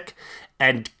photorealistic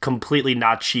and completely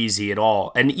not cheesy at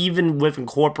all. And even with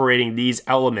incorporating these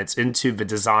elements into the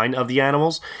design of the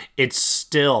animals, it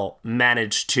still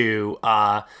managed to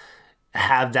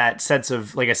have that sense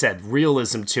of, like I said,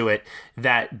 realism to it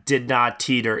that did not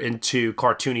teeter into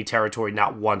cartoony territory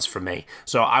not once for me.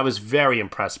 So I was very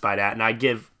impressed by that, and I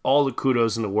give all the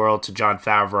kudos in the world to Jon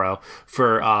Favreau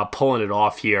for pulling it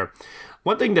off here.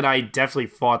 One thing that I definitely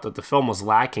thought that the film was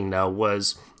lacking, though,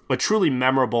 was a truly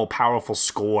memorable, powerful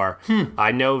score.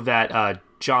 I know that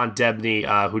John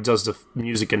Debney, who does the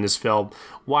music in this film,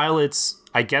 while it's,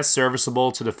 I guess,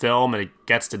 serviceable to the film and it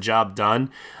gets the job done,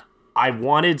 I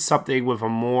wanted something with a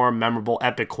more memorable,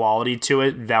 epic quality to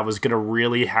it that was going to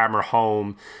really hammer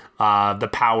home the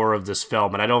power of this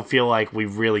film. And I don't feel like we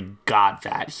really got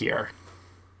that here.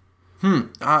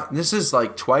 This is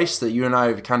like twice that you and I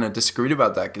have kind of disagreed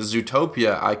about that, because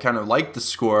Zootopia, I kind of liked the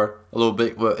score a little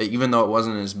bit, even though it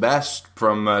wasn't his best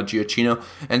from Giacchino.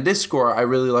 And this score I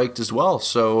really liked as well.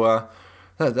 So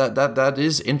that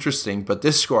is interesting. But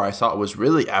this score I thought was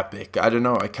really epic. I don't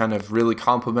know, I kind of really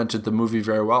complimented the movie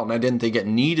very well. And I didn't think it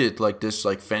needed like this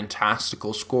like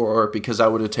fantastical score, because I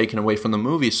would have taken away from the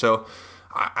movie. So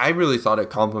I really thought it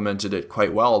complimented it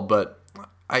quite well. But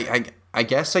I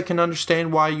guess I can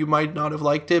understand why you might not have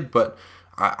liked it, but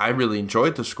I really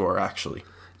enjoyed the score, actually.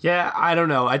 Yeah, I don't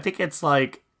know. I think it's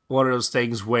like one of those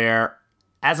things where,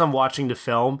 as I'm watching the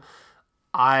film,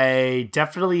 I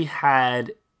definitely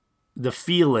had the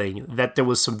feeling that there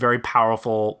was some very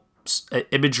powerful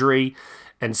imagery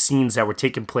and scenes that were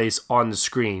taking place on the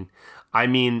screen. I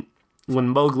mean, when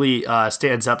Mowgli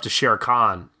stands up to Shere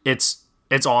Khan, it's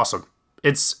awesome.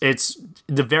 It's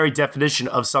the very definition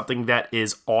of something that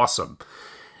is awesome.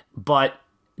 But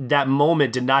that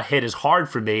moment did not hit as hard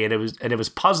for me, and it was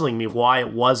puzzling me why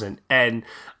it wasn't. And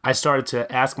I started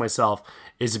to ask myself,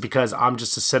 is it because I'm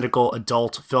just a cynical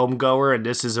adult film goer and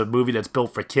this is a movie that's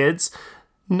built for kids?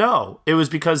 No, it was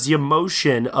because the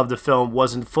emotion of the film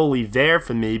wasn't fully there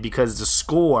for me because the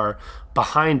score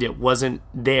behind it wasn't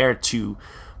there to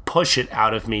push it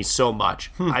out of me so much.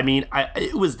 I mean,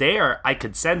 it was there. I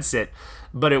could sense it,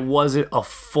 but it wasn't a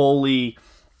fully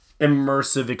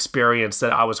immersive experience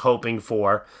that I was hoping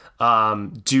for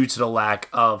due to the lack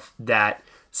of that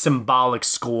symbolic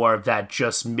score that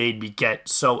just made me get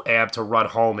so amped to run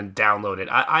home and download it.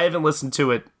 I haven't listened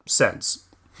to it since.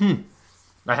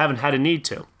 I haven't had a need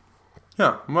to.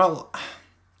 Yeah, well,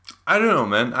 I don't know,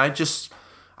 man.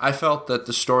 I felt that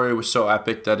the story was so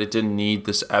epic that it didn't need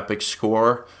this epic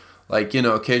score. Like, you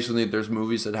know, occasionally there's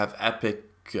movies that have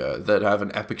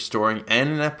an epic story and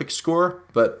an epic score,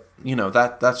 but, you know,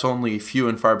 that's only few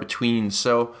and far between.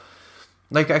 So,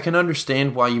 like, I can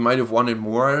understand why you might have wanted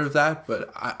more out of that,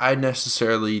 but I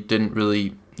necessarily didn't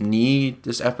really need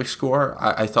this epic score.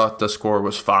 I thought the score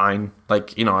was fine.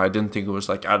 Like, you know, I didn't think it was,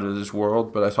 like, out of this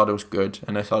world, but I thought it was good,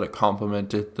 and I thought it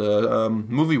complemented the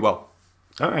movie well.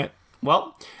 All right.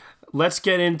 Well, let's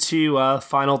get into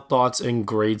final thoughts and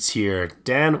grades here.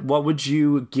 Dan, what would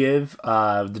you give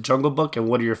The Jungle Book, and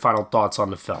what are your final thoughts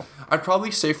on the film? I'd probably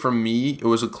say for me, it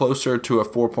was closer to a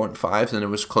 4.5 than it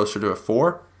was closer to a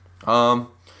 4.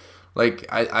 Like,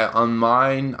 I on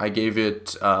mine, I gave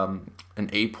it an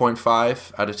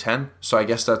 8.5 out of 10. So I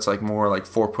guess that's like more like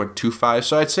 4.25.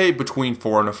 So I'd say between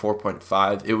 4 and a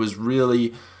 4.5. It was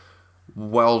really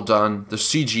well done. The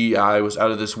CGI was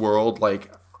out of this world.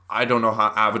 Like, I don't know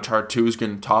how Avatar 2 is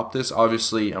going to top this.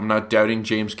 Obviously, I'm not doubting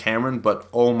James Cameron, but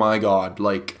oh my god,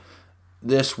 like,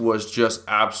 this was just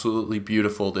absolutely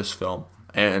beautiful, this film.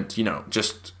 And, you know,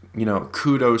 just, you know,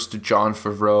 kudos to Jon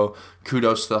Favreau,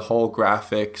 kudos to the whole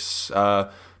graphics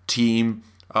team.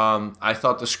 I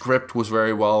thought the script was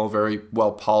very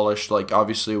well polished. Like,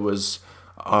 obviously it was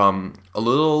a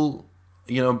little,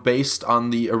 you know, based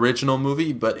on the original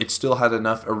movie, but it still had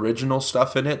enough original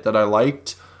stuff in it that I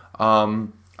liked.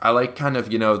 I like kind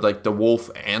of, you know, like the wolf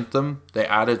anthem. They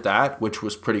added that, which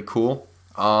was pretty cool.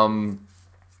 And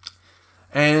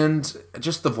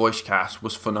just the voice cast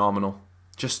was phenomenal.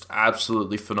 Just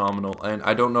absolutely phenomenal. And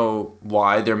I don't know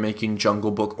why they're making Jungle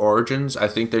Book Origins. I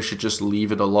think they should just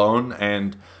leave it alone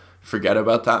and forget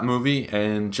about that movie.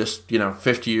 And just, you know,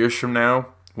 50 years from now,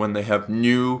 when they have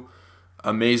new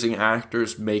amazing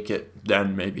actors, make it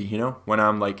then maybe, you know? When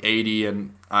I'm like 80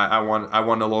 and I want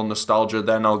a little nostalgia,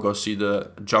 then I'll go see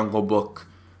the Jungle Book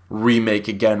remake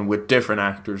again with different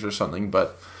actors or something.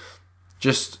 But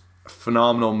just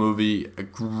phenomenal movie, a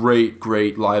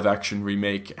great live action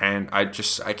remake, and I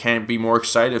can't be more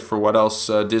excited for what else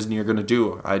Disney are gonna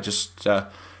do. I just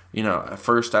you know, at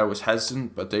first I was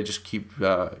hesitant, but they just keep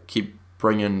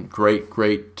bringing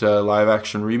great live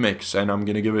action remakes, and I'm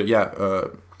gonna give it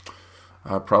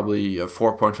probably a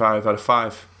 4.5 out of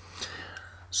 5.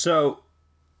 So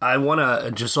I want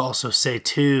to just also say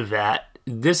too that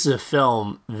this is a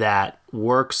film that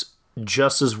works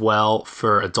just as well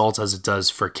for adults as it does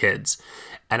for kids.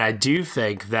 And I do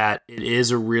think that it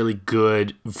is a really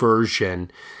good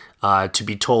version to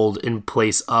be told in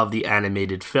place of the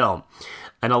animated film.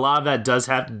 And a lot of that does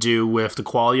have to do with the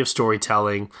quality of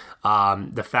storytelling,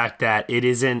 the fact that it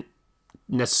isn't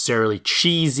necessarily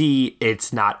cheesy,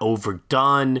 it's not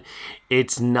overdone,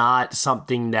 it's not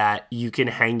something that you can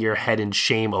hang your head in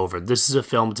shame over. This is a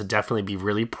film to definitely be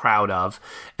really proud of,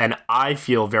 and I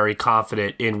feel very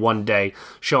confident in one day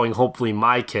showing hopefully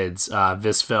my kids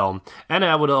this film, and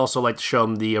I would also like to show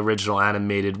them the original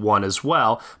animated one as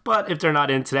well. But if they're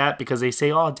not into that because they say,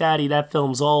 oh daddy, that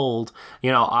film's old,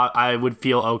 you know, I would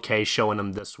feel okay showing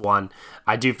them this one.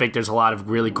 I do think there's a lot of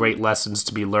really great lessons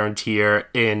to be learned here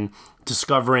in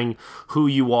discovering who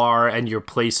you are and your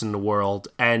place in the world.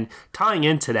 And tying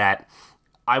into that,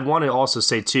 I want to also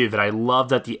say too that I love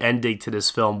that the ending to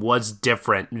this film was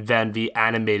different than the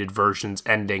animated version's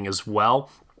ending as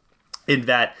well, in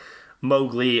that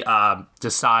Mowgli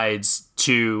decides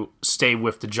to stay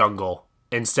with the jungle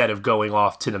instead of going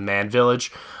off to the man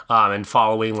village and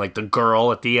following like the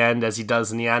girl at the end as he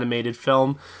does in the animated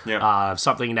film. Yeah.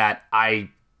 Something that I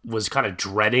was kind of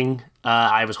dreading.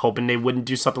 I was hoping they wouldn't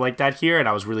do something like that here, and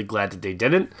I was really glad that they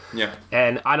didn't. Yeah.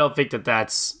 And I don't think that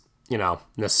that's, you know,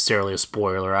 necessarily a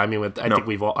spoiler. I mean, I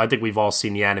think we've all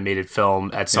seen the animated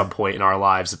film at some point in our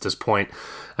lives at this point.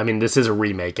 I mean, this is a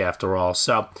remake after all.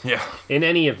 So, in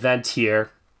any event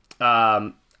here,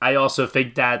 I also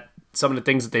think that some of the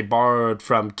things that they borrowed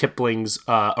from Kipling's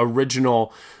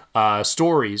original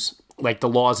stories, like The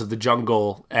Laws of the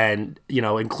Jungle, and,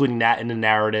 including that in the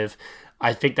narrative.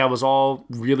 I think that was all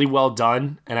really well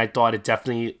done, and I thought it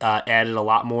definitely added a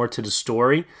lot more to the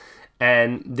story.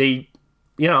 And they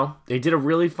did a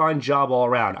really fine job all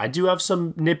around. I do have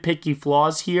some nitpicky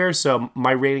flaws here, so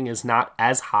my rating is not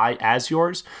as high as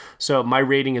yours. So my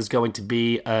rating is going to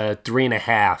be a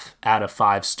 3.5 out of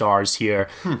 5 stars here.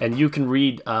 And you can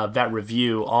read that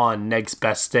review on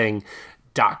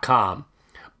negsbestthing.com.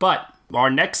 But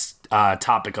our next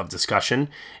topic of discussion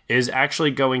is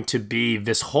actually going to be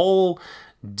this whole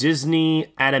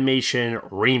Disney animation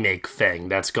remake thing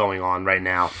that's going on right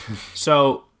now.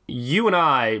 So you and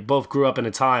I both grew up in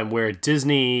a time where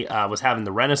Disney was having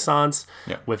the renaissance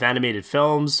with animated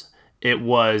films. It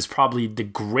was probably the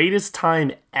greatest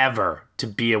time ever to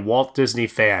be a Walt Disney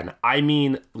fan. I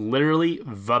mean, literally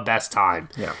the best time.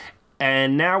 Yeah.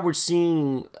 And now we're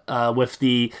seeing with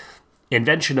the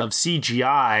invention of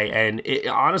CGI, and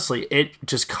honestly, it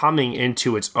just coming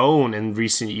into its own in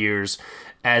recent years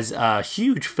as a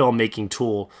huge filmmaking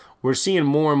tool. We're seeing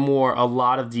more and more a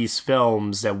lot of these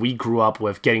films that we grew up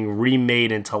with getting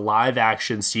remade into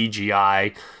live-action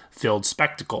CGI-filled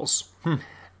spectacles.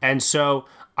 And so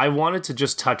I wanted to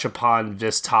just touch upon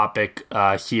this topic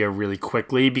here really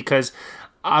quickly, because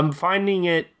I'm finding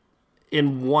it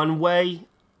in one way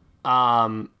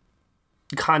kind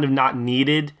of not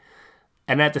needed,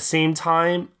 and at the same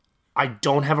time, I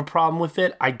don't have a problem with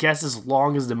it, I guess, as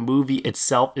long as the movie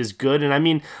itself is good. And I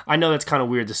mean, I know that's kind of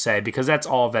weird to say, because that's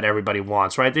all that everybody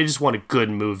wants, right? They just want a good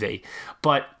movie.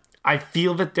 But I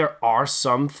feel that there are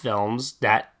some films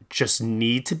that just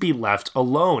need to be left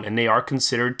alone, and they are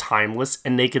considered timeless,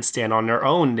 and they can stand on their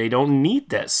own. They don't need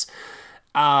this.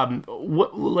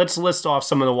 Let's list off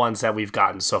some of the ones that we've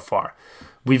gotten so far.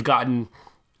 We've gotten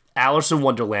Alice in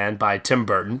Wonderland by Tim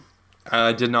Burton.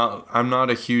 I'm not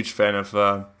a huge fan of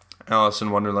Alice in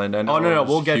Wonderland. No,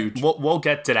 we'll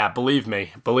get to that. Believe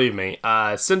me.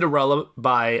 Cinderella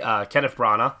by Kenneth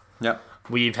Branagh. Yep.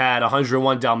 We've had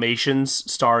 101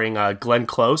 Dalmatians starring Glenn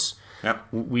Close. Yep.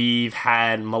 We've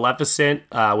had Maleficent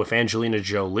with Angelina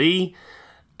Jolie,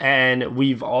 and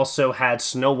we've also had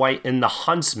Snow White and the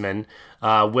Huntsman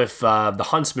with the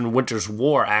Huntsman Winter's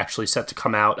War actually set to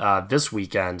come out this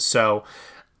weekend. So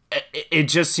it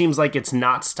just seems like it's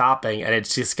not stopping, and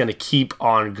it's just going to keep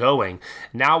on going.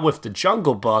 Now with the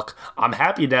Jungle Book, I'm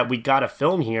happy that we got a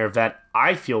film here that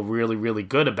I feel really, really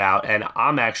good about, and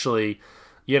I'm actually,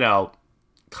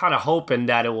 kind of hoping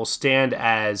that it will stand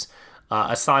as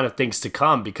a sign of things to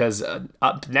come, because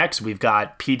up next we've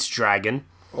got Pete's Dragon,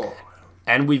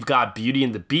 and we've got Beauty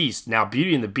and the Beast. Now,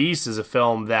 Beauty and the Beast is a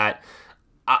film that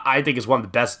I think is one of the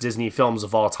best Disney films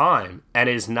of all time, and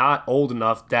is not old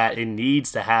enough that it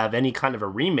needs to have any kind of a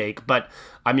remake. But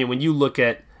I mean, when you look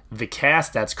at the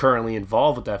cast that's currently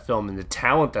involved with that film and the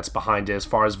talent that's behind it as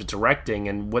far as the directing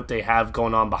and what they have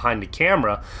going on behind the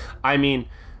camera, I mean,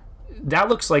 that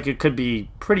looks like it could be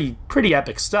pretty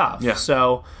epic stuff. Yeah.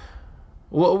 So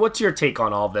what's your take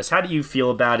on all of this? How do you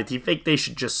feel about it? Do you think they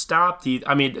should just stop?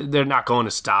 I mean, they're not going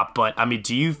to stop, but I mean,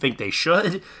 do you think they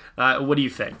should? What do you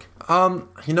think?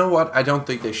 You know what? I don't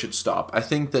think they should stop. I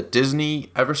think that Disney,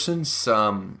 ever since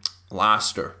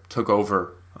Lasseter took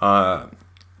over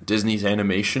Disney's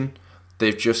animation,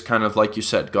 they've just kind of, like you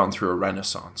said, gone through a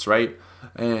renaissance, right?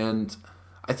 And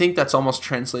I think that's almost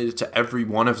translated to every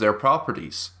one of their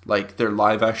properties, like their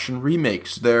live-action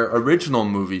remakes, their original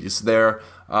movies, their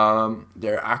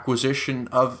acquisition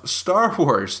of Star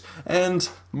Wars and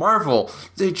Marvel.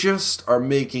 They just are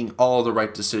making all the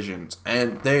right decisions,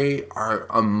 and they are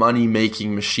a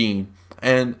money-making machine,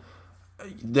 and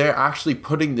they're actually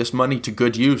putting this money to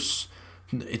good use.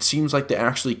 It seems like they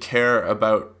actually care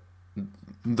about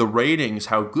the ratings,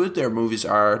 how good their movies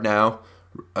are now,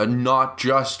 not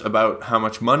just about how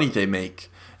much money they make.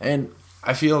 And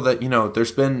I feel that,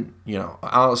 there's been,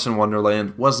 Alice in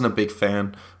Wonderland, wasn't a big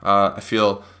fan. I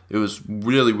feel it was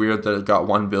really weird that it got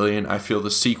 $1 billion. I feel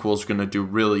the sequel's going to do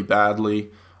really badly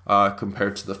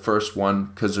compared to the first one,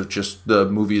 because of just the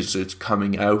movies it's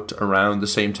coming out around the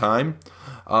same time.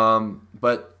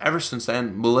 But ever since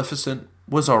then, Maleficent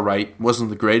was alright. Wasn't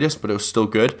the greatest, but it was still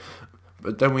good.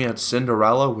 But then we had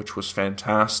Cinderella, which was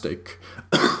fantastic.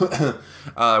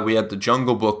 We had The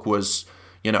Jungle Book, was,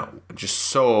 just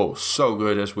so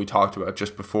good, as we talked about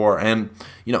just before. And,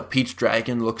 Pete's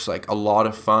Dragon looks like a lot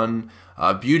of fun.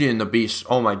 Beauty and the Beast,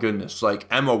 oh my goodness. Like,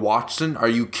 Emma Watson, are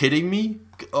you kidding me?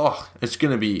 it's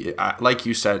going to be, like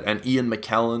you said, and Ian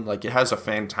McKellen, like it has a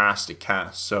fantastic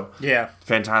cast. So yeah,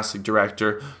 fantastic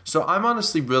director. So I'm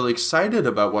honestly really excited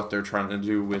about what they're trying to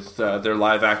do with their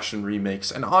live action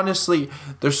remakes. And honestly,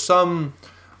 there's some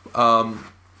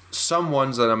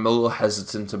ones that I'm a little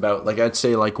hesitant about. Like I'd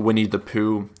say like Winnie the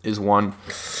Pooh is one.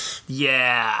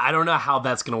 Yeah, I don't know how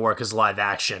that's gonna work as live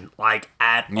action, like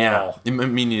at all.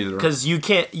 Me neither. Because you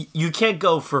can't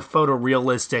go for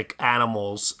photorealistic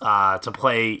animals to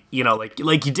play,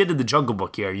 like you did in the Jungle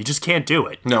Book here. You just can't do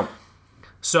it. No.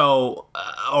 So,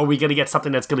 are we gonna get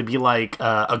something that's gonna be like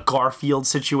a Garfield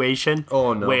situation?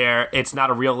 Oh no, where it's not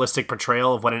a realistic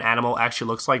portrayal of what an animal actually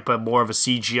looks like, but more of a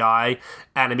CGI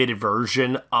animated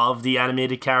version of the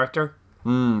animated character?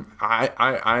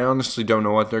 I honestly don't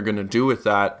know what they're gonna do with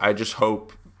that. I just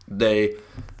hope they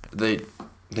do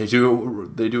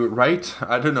it right.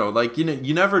 I don't know. Like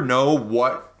you never know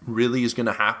what really is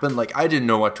gonna happen. Like I didn't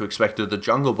know what to expect of the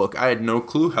Jungle Book. I had no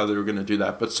clue how they were gonna do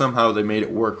that, but somehow they made it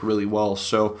work really well.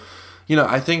 So,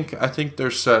 I think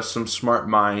there's some smart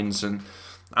minds, and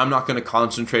I'm not gonna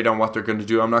concentrate on what they're gonna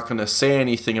do. I'm not gonna say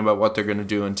anything about what they're gonna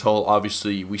do until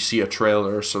obviously we see a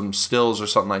trailer or some stills or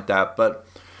something like that. But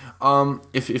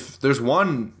if there's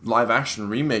one live action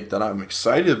remake that I'm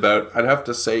excited about, I'd have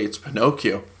to say it's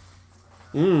Pinocchio.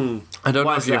 I don't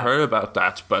know if you heard about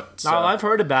that, but... No, I've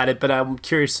heard about it, but I'm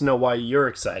curious to know why you're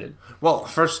excited. Well,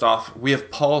 first off, we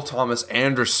have Paul Thomas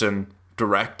Anderson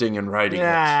directing and writing it.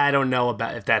 I don't know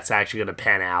about if that's actually going to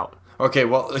pan out. Okay,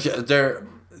 well,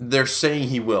 they're saying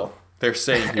he will. They're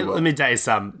saying he will. Let me tell you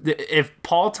something. If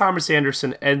Paul Thomas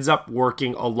Anderson ends up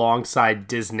working alongside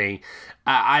Disney,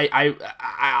 I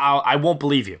won't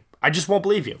believe you. I just won't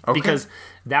believe you. Okay. Because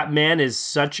that man is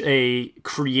such a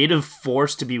creative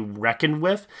force to be reckoned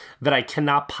with that I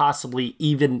cannot possibly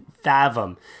even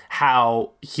fathom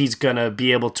how he's going to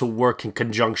be able to work in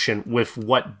conjunction with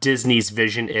what Disney's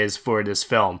vision is for this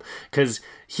film. Because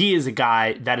he is a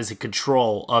guy that is in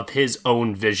control of his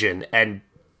own vision, and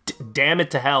damn it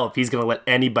to hell if he's going to let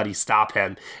anybody stop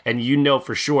him. And you know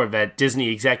for sure that Disney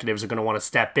executives are going to want to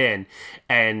step in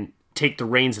and take the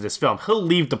reins of this film. He'll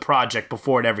leave the project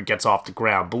before it ever gets off the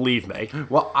ground, believe me.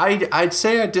 Well, I'd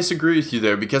say I disagree with you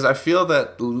there, because I feel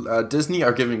that Disney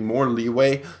are giving more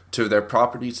leeway to their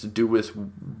properties to do with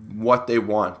what they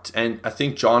want. And I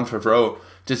think Jon Favreau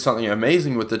did something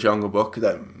amazing with the Jungle Book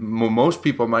that most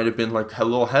people might have been like a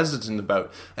little hesitant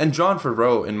about. And Jon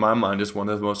Favreau, in my mind, is one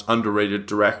of the most underrated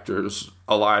directors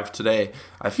alive today.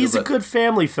 He's a good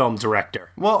family film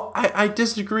director. Well, I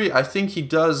disagree. I think he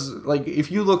does, like,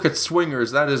 if you look at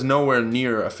Swingers, that is nowhere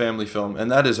near a family film, and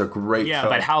that is a great film. Yeah,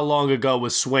 but how long ago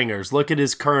was Swingers? Look at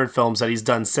his current films that he's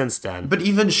done since then. But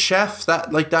even Chef,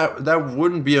 that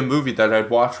wouldn't be a movie that I'd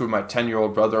watch with my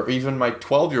 10-year-old brother or even my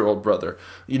 12-year-old brother.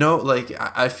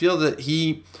 I feel that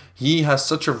he has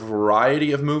such a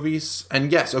variety of movies. And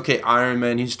yes, okay, Iron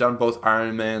Man, he's done both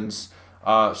Iron Mans.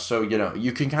 So,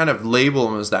 you can kind of label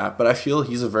him as that, but I feel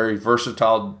he's a very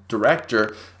versatile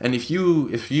director. And if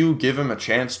you give him a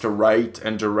chance to write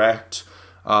and direct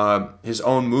his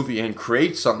own movie and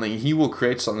create something, he will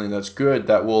create something that's good,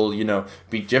 that will,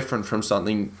 be different from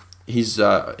something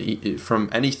from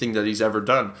anything that he's ever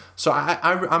done. So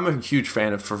I'm a huge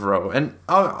fan of Favreau, and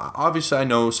obviously I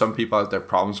know some people have their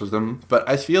problems with him, but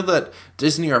I feel that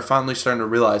Disney are finally starting to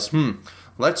realize,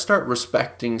 let's start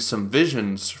respecting some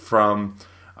visions from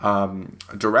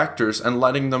directors and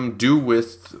letting them do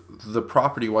with the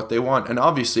property what they want. And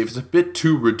obviously, if it's a bit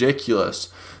too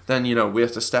ridiculous, then, we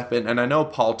have to step in. And I know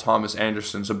Paul Thomas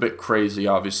Anderson's a bit crazy,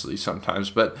 obviously, sometimes.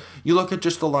 But you look at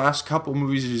just the last couple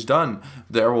movies he's done.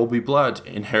 There Will Be Blood,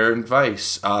 Inherent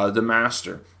Vice, The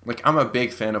Master. Like, I'm a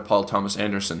big fan of Paul Thomas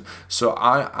Anderson. So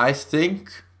I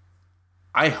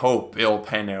hope it'll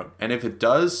pan out. And if it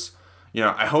does...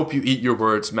 I hope you eat your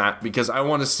words, Matt, because I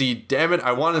want to see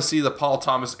the Paul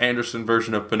Thomas Anderson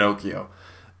version of Pinocchio.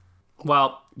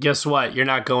 Well, guess what? You're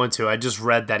not going to. I just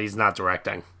read that he's not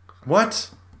directing.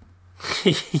 What?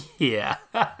 Yeah.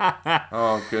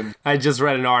 Oh, good. I just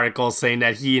read an article saying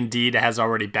that he indeed has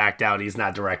already backed out. He's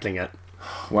not directing it.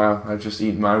 Wow, I've just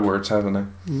eaten my words, haven't I?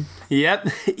 Yep,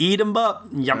 eat them up.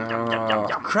 Yum, yum, yum, yum,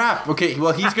 yum. Crap. Okay,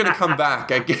 well, he's going to come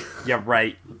back. Yeah,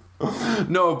 right.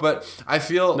 No, but I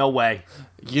feel... No way.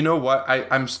 You know what?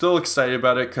 I'm still excited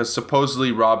about it because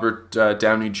supposedly Robert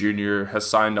Downey Jr. has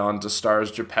signed on to star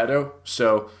as Geppetto.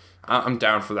 So I'm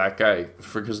down for that guy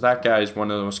because that guy is one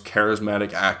of the most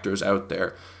charismatic actors out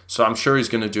there. So I'm sure he's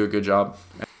going to do a good job.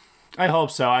 I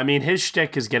hope so. I mean, his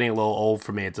shtick is getting a little old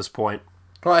for me at this point.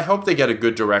 Well, I hope they get a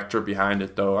good director behind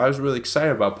it, though. I was really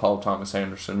excited about Paul Thomas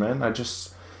Anderson, man. I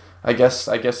guess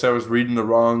I was reading the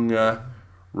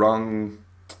wrong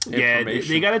Yeah,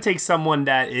 they got to take someone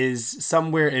that is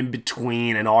somewhere in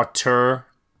between an auteur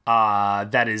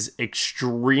that is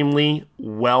extremely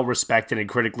well respected and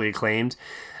critically acclaimed,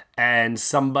 and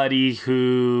somebody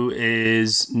who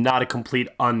is not a complete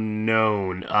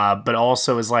unknown, but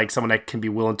also is like someone that can be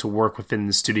willing to work within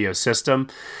the studio system.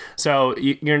 So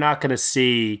you're not going to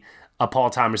see a Paul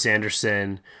Thomas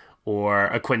Anderson or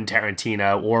a Quentin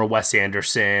Tarantino or a Wes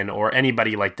Anderson or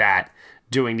anybody like that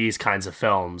doing these kinds of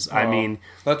films. I mean,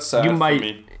 that's sad you might, for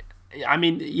me. I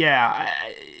mean, yeah,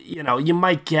 you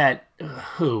might get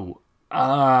who?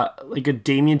 Like a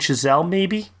Damien Chazelle,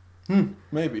 maybe?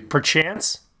 Maybe.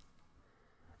 Perchance?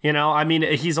 I mean,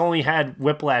 he's only had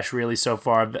Whiplash really so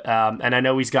far, and I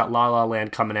know he's got La La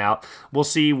Land coming out. We'll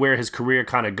see where his career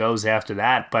kind of goes after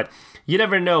that, but you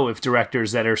never know if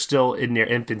directors that are still in their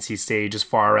infancy stage as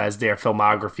far as their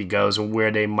filmography goes and where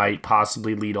they might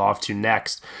possibly lead off to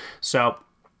next. So,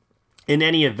 in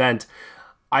any event,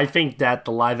 I think that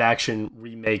the live-action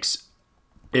remakes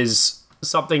is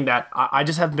something that I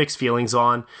just have mixed feelings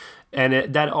on.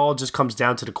 And that all just comes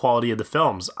down to the quality of the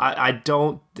films. I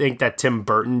don't think that Tim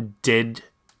Burton did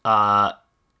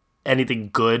anything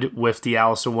good with the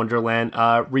Alice in Wonderland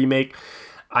remake.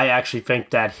 I actually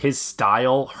think that his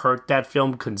style hurt that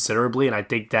film considerably, and I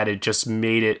think that it just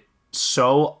made it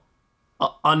so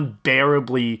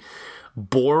unbearably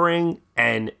boring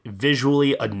and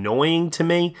visually annoying to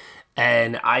me.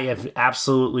 And I have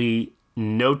absolutely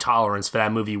no tolerance for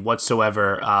that movie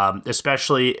whatsoever,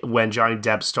 especially when Johnny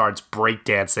Depp starts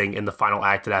breakdancing in the final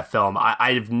act of that film.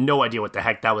 I have no idea what the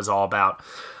heck that was all about.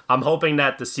 I'm hoping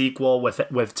that the sequel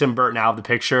with Tim Burton out of the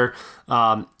picture,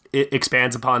 it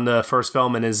expands upon the first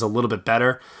film and is a little bit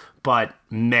better. But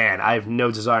man, I have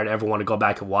no desire to ever want to go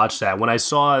back and watch that. When I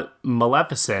saw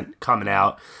Maleficent coming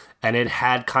out and it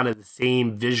had kind of the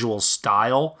same visual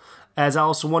style as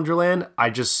Alice in Wonderland, I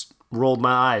just rolled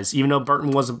my eyes. Even though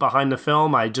Burton wasn't behind the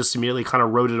film, I just immediately kind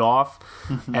of wrote it off.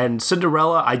 And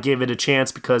Cinderella, I gave it a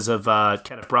chance because of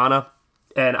Kenneth Branagh,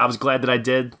 and I was glad that I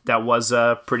did. That was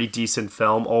a pretty decent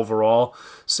film overall.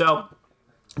 So,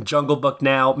 Jungle Book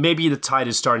now, maybe the tide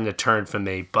is starting to turn for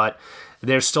me, but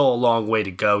there's still a long way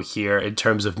to go here in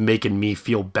terms of making me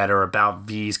feel better about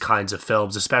these kinds of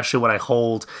films, especially when I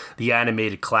hold the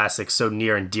animated classics so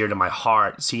near and dear to my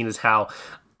heart, seeing as how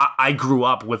I grew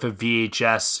up with a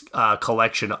VHS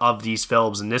collection of these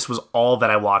films, and this was all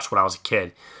that I watched when I was a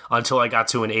kid until I got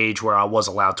to an age where I was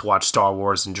allowed to watch Star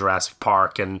Wars and Jurassic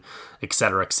Park and et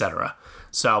cetera, et cetera.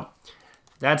 So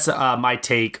that's my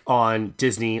take on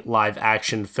Disney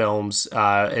live-action films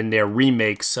and their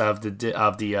remakes of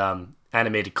the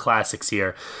animated classics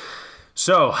here.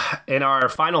 So in our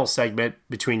final segment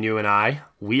between you and I,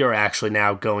 we are actually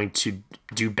now going to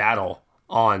do battle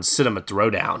on Cinema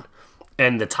Throwdown.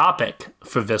 And the topic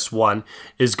for this one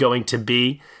is going to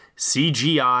be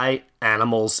CGI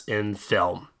animals in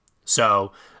film.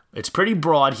 So it's pretty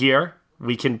broad here.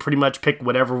 We can pretty much pick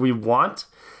whatever we want.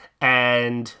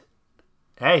 And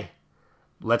hey,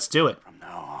 let's do it. From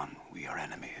now on, we are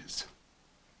enemies.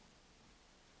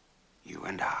 You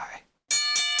and I.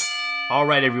 All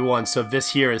right, everyone. So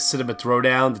this here is Cinema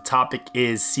Throwdown. The topic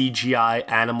is CGI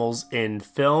animals in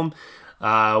film.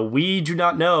 We do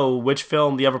not know which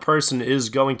film the other person is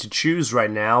going to choose right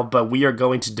now, but we are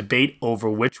going to debate over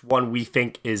which one we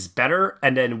think is better,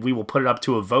 and then we will put it up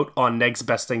to a vote on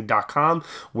negsbestthing.com,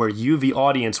 where you, the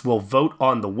audience, will vote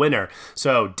on the winner.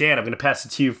 So, Dan, I'm going to pass it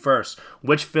to you first.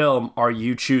 Which film are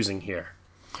you choosing here?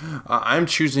 I'm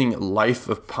choosing Life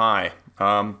of Pi.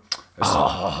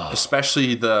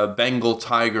 Especially the Bengal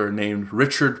tiger named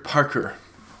Richard Parker.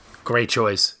 Great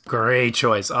choice. Great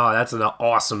choice. Oh, that's an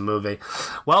awesome movie.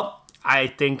 Well, I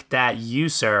think that you,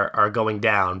 sir, are going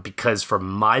down because for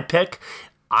my pick,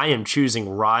 I am choosing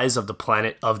Rise of the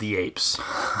Planet of the Apes.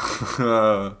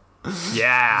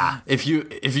 Yeah. If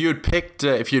you had picked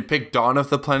Dawn of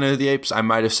the Planet of the Apes, I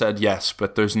might have said yes,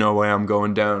 but there's no way I'm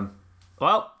going down.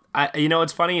 Well,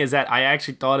 what's funny is that I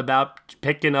actually thought about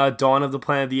picking Dawn of the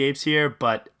Planet of the Apes here,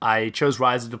 but I chose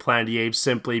Rise of the Planet of the Apes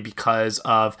simply because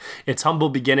of its humble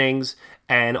beginnings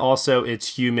and also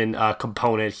its human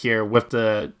component here with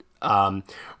the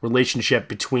relationship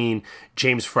between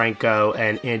James Franco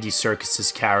and Andy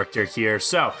Serkis' character here.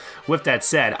 So, with that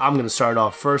said, I'm going to start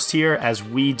off first here as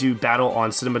we do battle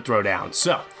on Cinema Throwdown.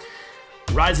 So,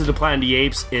 Rise of the Planet of the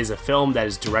Apes is a film that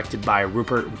is directed by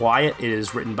Rupert Wyatt. It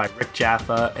is written by Rick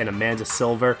Jaffa and Amanda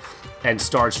Silver and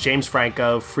stars James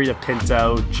Franco, Freida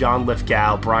Pinto, John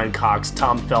Lithgow, Brian Cox,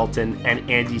 Tom Felton,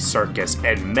 and Andy Serkis.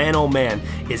 And man, oh man,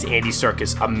 is Andy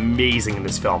Serkis amazing in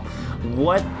this film.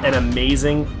 What an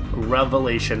amazing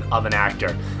revelation of an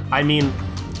actor. I mean,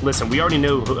 listen, we already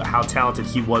know how talented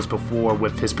he was before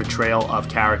with his portrayal of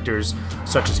characters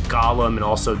such as Gollum and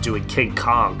also doing King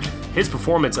Kong. His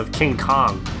performance of King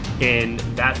Kong in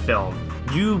that film,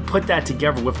 you put that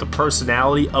together with the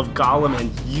personality of Gollum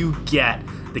and you get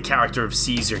the character of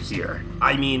Caesar here.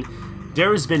 I mean,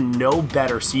 there has been no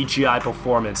better CGI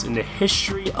performance in the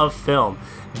history of film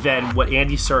than what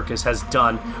Andy Serkis has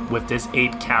done with this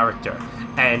ape character.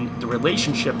 And the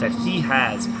relationship that he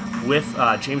has with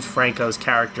James Franco's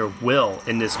character Will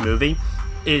in this movie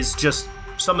is just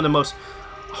some of the most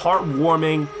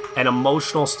heartwarming and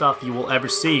emotional stuff you will ever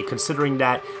see, considering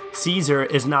that Caesar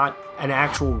is not an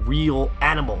actual real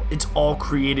animal. It's all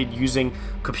created using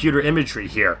computer imagery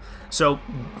here. So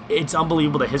it's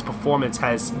unbelievable that his performance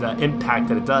has the impact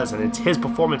that it does, and it's his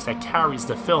performance that carries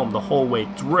the film the whole way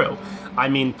through. I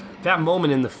mean, that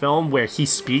moment in the film where he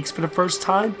speaks for the first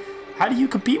time, how do you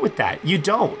compete with that? You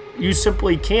don't. You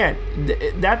simply can't.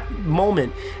 That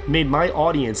moment made my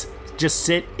audience just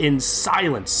sit in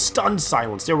silence, stunned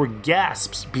silence. There were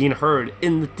gasps being heard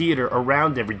in the theater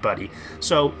around everybody.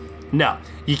 So, no,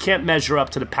 you can't measure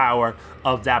up to the power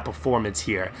of that performance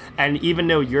here. And even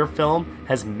though your film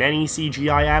has many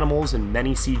CGI animals and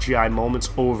many CGI moments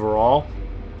overall,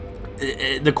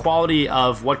 the quality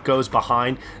of what goes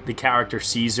behind the character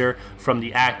Caesar, from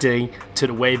the acting to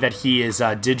the way that he is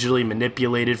digitally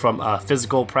manipulated from a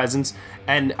physical presence.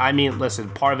 And I mean, listen,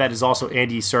 part of that is also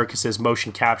Andy Serkis's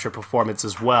motion capture performance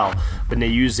as well, but they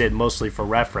use it mostly for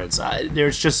reference.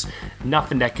 There's just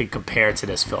nothing that could compare to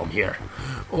this film here.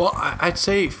 Well, I'd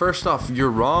say, first off, you're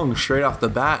wrong straight off the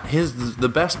bat. The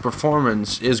best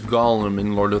performance is Gollum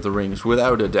in Lord of the Rings,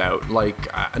 without a doubt.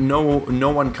 Like, no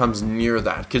one comes near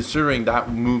that, considering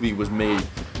that movie was made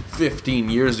 15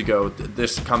 years ago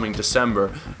this coming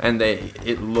December, and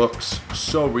it looks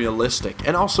so realistic.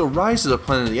 And also, Rise of the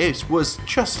Planet of the Apes was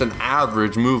just an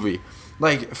average movie.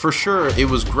 Like, for sure, it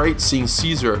was great seeing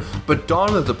Caesar, but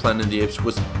Dawn of the Planet of the Apes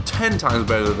was 10 times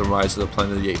better than Rise of the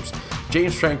Planet of the Apes.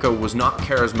 James Franco was not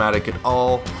charismatic at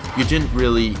all. You didn't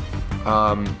really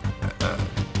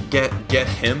get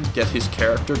his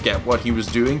character, get what he was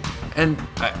doing. And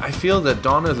I feel that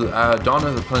Dawn of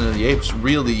the Planet of the Apes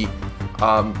really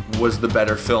was the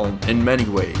better film in many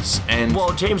ways. And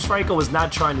well, James Franco was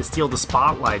not trying to steal the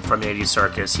spotlight from Andy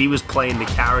Serkis. He was playing the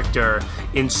character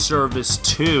in service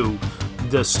to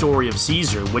the story of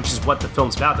Caesar, which is what the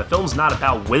film's about. The film's not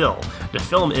about Will. The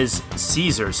film is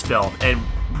Caesar's film, and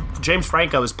James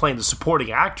Franco is playing the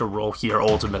supporting actor role here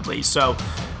ultimately. So,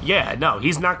 yeah, no,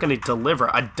 he's not going to deliver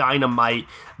a dynamite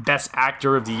Best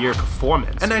Actor of the Year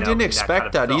performance. And I didn't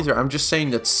expect that either. I'm just saying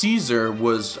that Caesar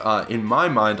was, in my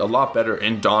mind, a lot better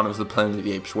in Dawn of the Planet of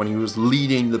the Apes when he was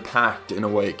leading the pack in a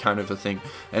way, kind of a thing.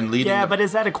 And leading. Yeah, but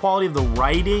is that a quality of the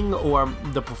writing or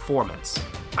the performance?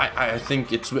 I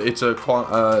think it's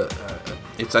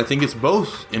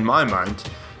both in my mind.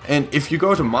 And if you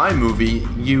go to my movie,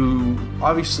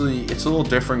 obviously it's a little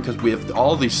different because we have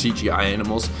all these CGI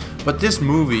animals, but this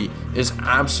movie is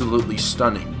absolutely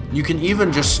stunning. You can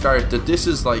even just start that this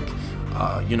is like,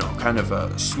 kind of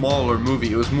a smaller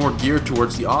movie. It was more geared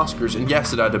towards the Oscars, and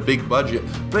yes, it had a big budget,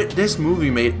 but this movie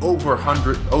made over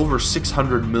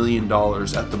 $600 million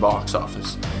at the box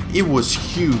office. It was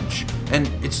huge. And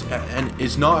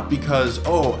it's not because,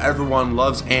 everyone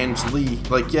loves Ang Lee.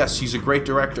 Like, yes, he's a great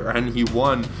director, and he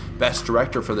won Best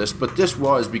Director for this, but this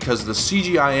was because the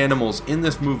CGI animals in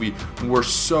this movie were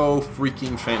so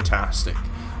freaking fantastic.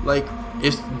 Like,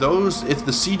 if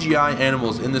the CGI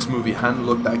animals in this movie hadn't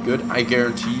looked that good, I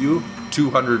guarantee you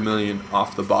 $200 million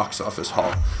off the box office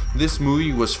haul. This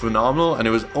movie was phenomenal, and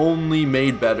it was only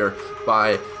made better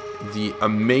by the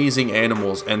amazing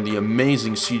animals and the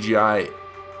amazing CGI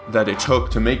that it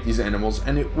took to make these animals,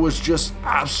 and it was just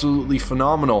absolutely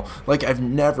phenomenal. Like, I've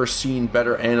never seen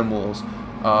better animals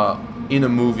in a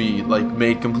movie, like,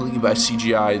 made completely by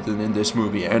CGI than in this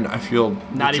movie. And I feel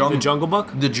not even The Jungle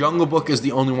Book? The Jungle Book is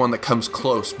the only one that comes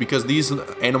close, because these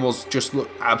animals just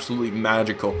look absolutely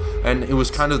magical, and it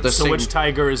was kind of the same. So which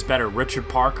tiger is better, Richard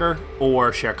Parker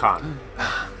or Shere Khan?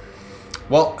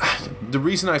 Well, the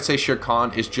reason I say Shere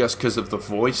Khan is just because of the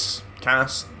voice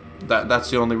cast. That's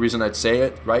the only reason I'd say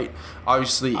it, right?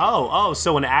 Obviously.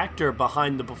 So an actor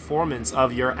behind the performance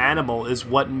of your animal is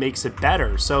what makes it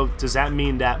better. So does that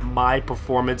mean that my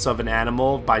performance of an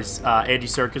animal by Andy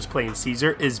Serkis playing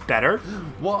Caesar is better?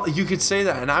 Well, you could say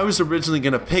that, and I was originally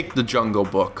going to pick The Jungle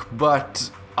Book,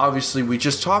 but obviously we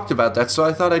just talked about that, so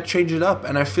I thought I'd change it up,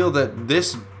 and I feel that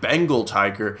this Bengal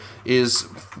tiger is,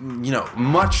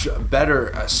 much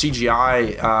better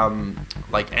CGI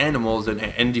like animals than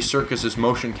Andy Serkis's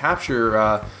motion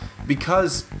capture,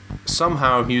 because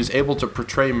somehow he was able to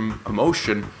portray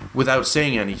emotion without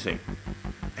saying anything.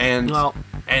 And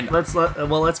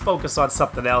let's focus on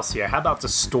something else here. How about the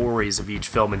stories of each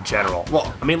film in general?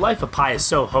 Well, I mean, Life of Pi is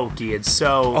so hokey and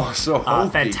so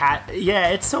hokey.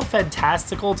 It's so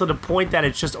fantastical to the point that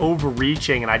it's just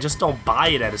overreaching, and I just don't buy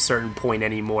it at a certain point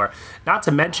anymore. Not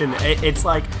to mention, it's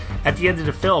like at the end of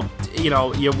the film,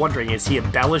 you're wondering, is he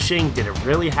embellishing? Did it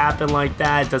really happen like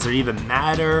that? Does it even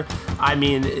matter? I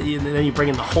mean, then you bring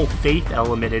in the whole faith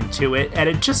element into it, and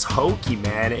it's just hokey,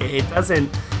 man.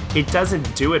 It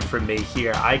doesn't do it for me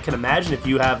here. I can imagine if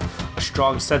you have a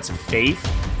strong sense of faith,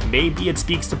 maybe it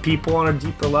speaks to people on a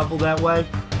deeper level that way,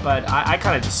 but I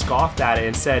kind of just scoffed at it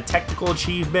and said, technical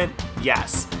achievement,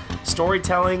 yes.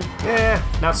 Storytelling,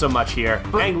 not so much here.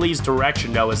 Ang Lee's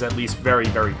direction, though, is at least very,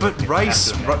 very good.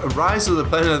 But Rise of the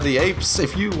Planet of the Apes,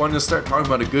 if you want to start talking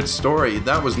about a good story,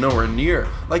 that was nowhere near.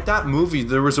 Like, that movie,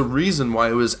 there was a reason why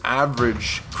it was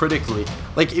average critically.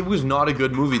 Like, it was not a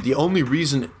good movie. The only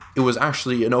reason it was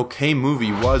actually an okay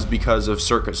movie was because of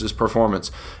Serkis's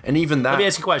performance. And even that... Let me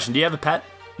ask you a question. Do you have a pet?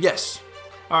 Yes.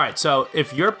 All right, so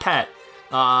if your pet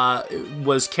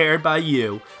was cared by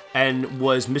you and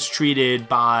was mistreated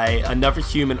by another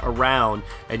human around,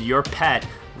 and your pet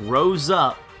rose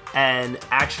up and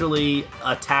actually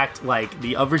attacked like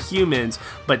the other humans,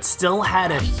 but still had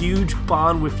a huge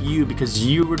bond with you because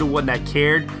you were the one that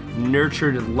cared,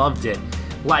 nurtured, and loved it.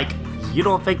 Like, you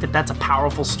don't think that that's a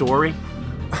powerful story?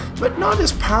 But not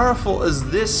as powerful as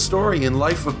this story in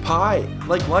Life of Pi.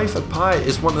 Like, Life of Pi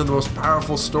is one of the most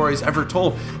powerful stories ever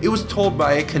told. It was told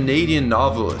by a Canadian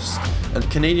novelist. A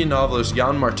Canadian novelist,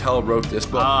 Jan Martel, wrote this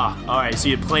book. Alright, so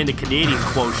you're playing the Canadian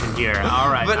quotient here.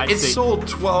 Alright. But it sold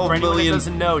 12 million... For anyone that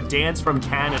doesn't know, Dan's from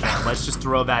Canada. Let's just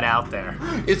throw that out there.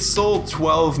 It sold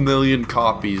 12 million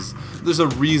copies. There's a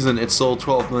reason it sold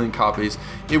 12 million copies.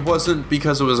 It wasn't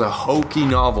because it was a hokey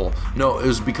novel. No, it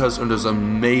was because it was an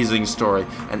amazing story.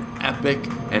 An epic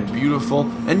and beautiful.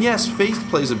 And yes, faith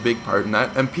plays a big part in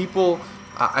that. And people...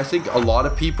 I think a lot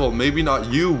of people, maybe not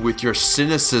you with your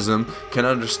cynicism, can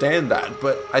understand that.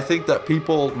 But I think that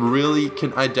people really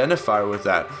can identify with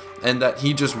that. And that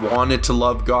he just wanted to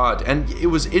love God. And it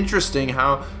was interesting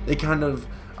how they kind of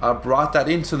brought that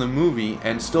into the movie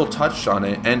and still touched on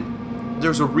it. And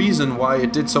there's a reason why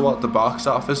it did so well at the box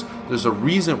office. There's a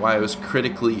reason why it was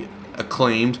critically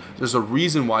acclaimed. There's a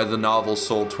reason why the novel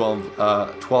sold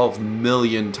 12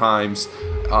 million times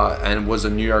and was a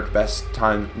New York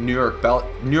Times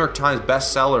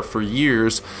bestseller for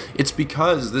years. It's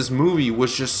because this movie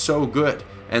was just so good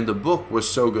and the book was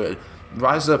so good.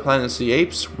 Rise of the Planet of the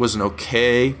Apes was an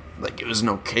okay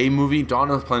movie. Dawn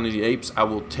of the Planet of the Apes, I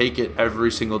will take it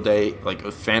every single day. Like,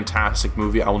 a fantastic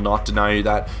movie. I will not deny you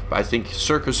that. But I think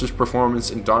Serkis's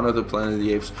performance in Dawn of the Planet of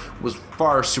the Apes was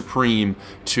far supreme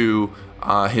to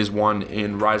his one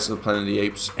in Rise of the Planet of the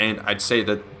Apes. And I'd say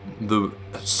that the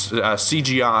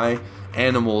CGI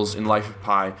animals in Life of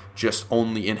Pi just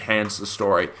only enhance the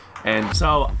story. And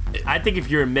so I think if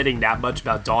you're admitting that much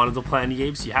about Dawn of the Planet of the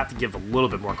Apes, you have to give a little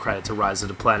bit more credit to Rise of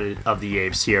the Planet of the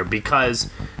Apes here,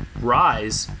 because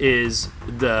Rise is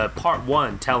the part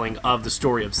one telling of the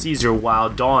story of Caesar, while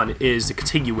Dawn is the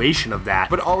continuation of that.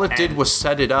 But all it did was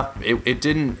set it up. It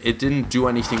didn't do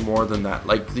anything more than that.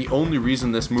 Like, the only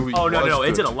reason this movie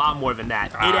it did a lot more than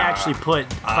that. It actually put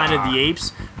Planet of the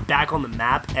Apes back on the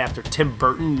map after Tim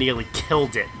Burton nearly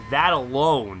killed it. That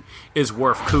alone is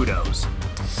worth kudos.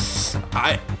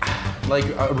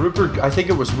 Rupert, I think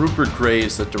it was Rupert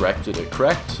Graves that directed it,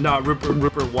 correct? No,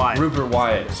 Rupert Wyatt. Rupert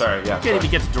Wyatt, sorry, yeah. You can't even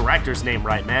get the director's name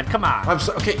right, man. Come on. I'm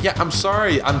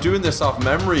sorry. I'm doing this off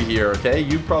memory here, okay?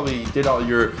 You probably did all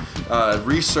your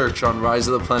research on Rise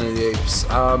of the Planet of the Apes.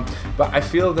 But I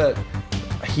feel that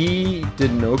he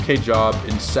did an okay job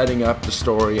in setting up the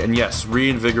story and, yes,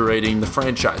 reinvigorating the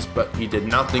franchise, but he did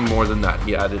nothing more than that.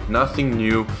 He added nothing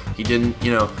new. He didn't,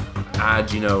 add,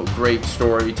 great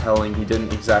storytelling. He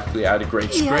didn't exactly add a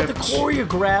great script. He had to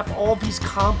choreograph all these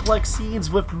complex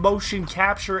scenes with motion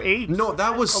capture apes. No,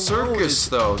 that was Serkis,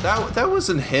 though. That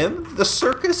wasn't him. The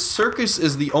Serkis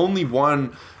is the only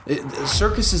one.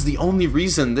 Serkis is the only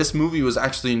reason this movie was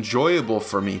actually enjoyable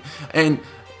for me. And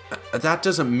that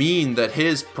doesn't mean that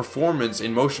his performance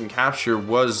in motion capture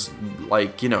was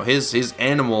like, his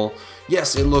animal.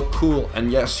 Yes, it looked cool,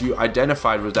 and yes, you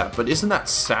identified with that. But isn't that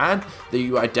sad that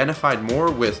you identified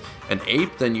more with an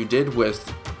ape than you did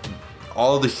with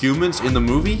all the humans in the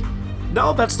movie?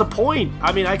 No, that's the point.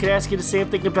 I mean, I could ask you the same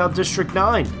thing about District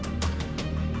 9.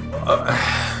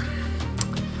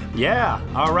 Yeah,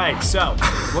 all right, so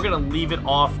we're going to leave it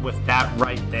off with that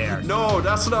right there. No,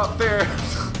 that's not fair.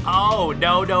 Oh,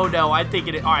 no. I think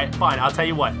it is. All right, fine. I'll tell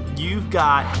you what. you've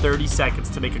got 30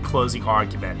 seconds to make a closing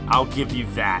argument. I'll give you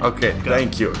that. Okay,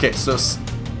 thank you. Okay, so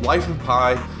Life of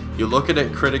Pi, you look at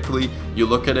it critically, you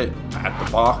look at it at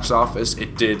the box office,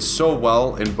 it did so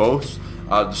well in both.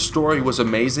 The story was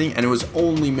amazing, and it was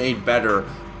only made better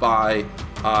by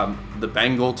the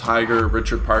Bengal tiger,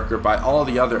 Richard Parker, by all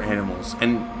the other animals.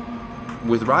 And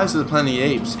with Rise of the Planet of the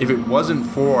Apes, if it wasn't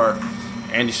for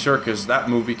Andy Serkis, that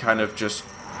movie kind of just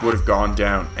would have gone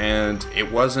down. And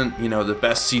it wasn't, the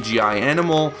best CGI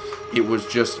animal. It was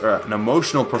just an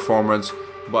emotional performance,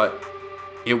 but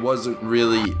it wasn't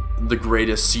really the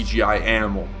greatest CGI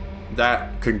animal.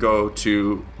 That could go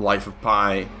to Life of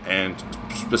Pi and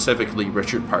specifically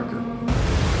Richard Parker.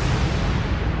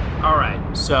 All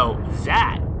right, so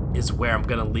that is where I'm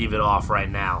going to leave it off right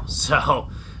now. So,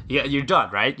 yeah, you're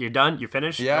done, right? You're done? You're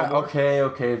finished? Yeah,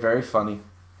 okay, very funny.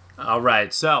 All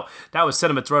right, so that was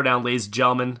Cinema Throwdown, ladies and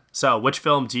gentlemen. So, which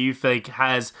film do you think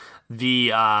has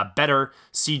the better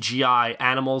CGI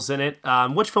animals in it?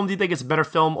 Which film do you think is a better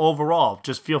film overall?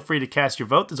 Just feel free to cast your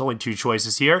vote. There's only 2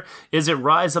 choices here. Is it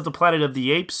Rise of the Planet of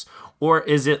the Apes, or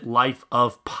is it Life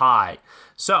of Pi?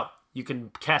 So, you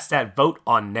can cast that vote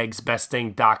on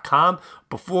negsbestthing.com.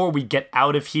 Before we get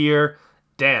out of here,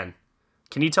 Dan,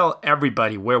 can you tell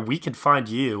everybody where we can find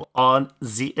you on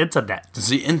the internet?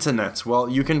 The internet. Well,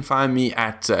 you can find me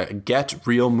at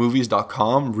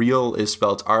getreelmovies.com. Reel is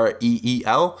spelled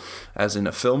R-E-E-L, as in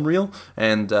a film reel.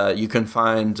 And you can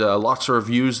find lots of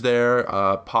reviews there,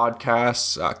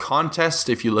 podcasts, contests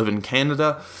if you live in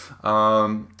Canada.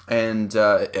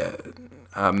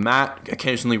 Matt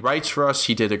occasionally writes for us.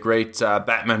 He did a great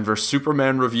Batman vs.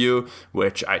 Superman review,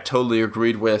 which I totally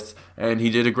agreed with, and he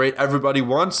did a great Everybody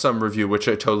Wants Some review, which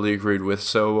I totally agreed with.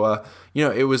 So,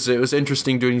 it was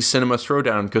interesting doing Cinema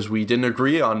Throwdown because we didn't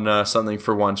agree on something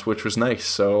for once, which was nice.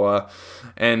 So,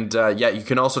 you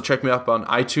can also check me up on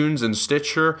iTunes and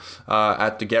Stitcher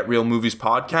at the Get Real Movies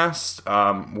podcast,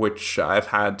 which I've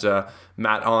had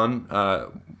Matt on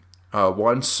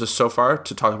once so far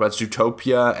to talk about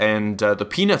Zootopia and the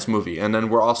Peanuts movie. And then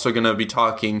we're also going to be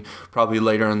talking probably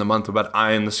later in the month about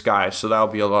Eye in the Sky. So that'll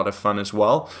be a lot of fun as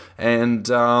well. And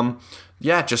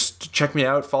just check me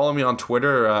out. Follow me on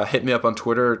Twitter. Hit me up on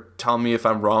Twitter. Tell me if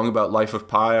I'm wrong about Life of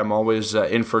Pi. I'm always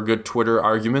in for a good Twitter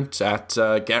argument at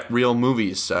Get Real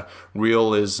Movies.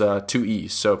 Real is 2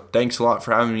 E's. So thanks a lot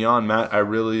for having me on, Matt. I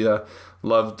really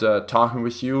loved talking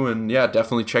with you. And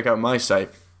definitely check out my site.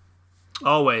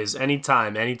 Always,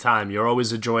 anytime. You're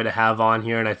always a joy to have on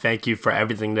here, and I thank you for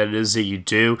everything that it is that you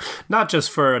do, not just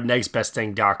for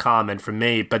negsbestthing.com and for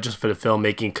me, but just for the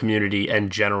filmmaking community in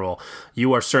general.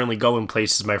 You are certainly going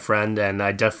places, my friend, and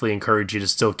I definitely encourage you to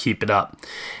still keep it up.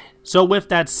 So with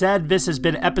that said, this has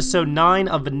been episode 9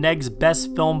 of the Negs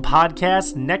Best Film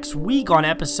Podcast. Next week on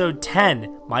episode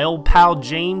 10, my old pal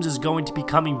James is going to be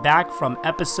coming back from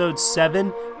episode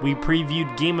 7. We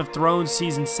previewed Game of Thrones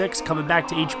Season 6 coming back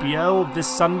to HBO this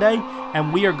Sunday,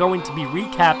 and we are going to be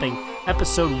recapping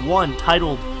episode 1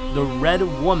 titled The Red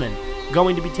Woman.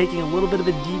 Going to be taking a little bit of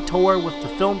a detour with the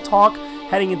film talk,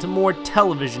 heading into more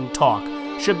television talk.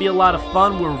 Should be a lot of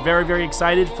fun. We're very, very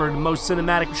excited for the most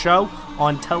cinematic show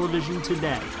on television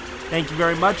today. Thank you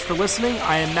very much for listening.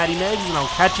 I am Matty Neggs, and I'll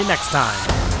catch you next time.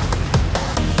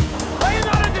 Are you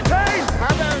not entertained? How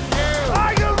about you?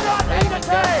 Are you not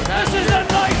entertained? This is a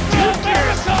night to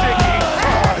miracle!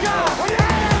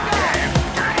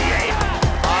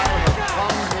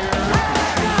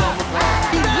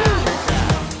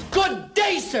 Good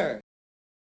day, sir!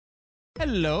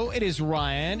 Hello, it is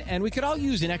Ryan, and we could all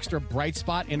use an extra bright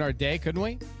spot in our day, couldn't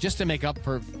we? Just to make up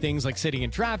for things like sitting in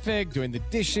traffic, doing the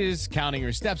dishes, counting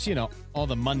your steps, all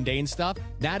the mundane stuff.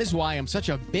 That is why I'm such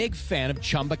a big fan of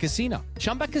Chumba Casino.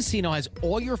 Chumba Casino has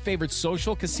all your favorite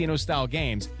social casino-style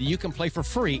games that you can play for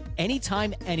free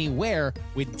anytime, anywhere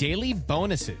with daily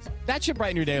bonuses. That should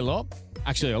brighten your day a little.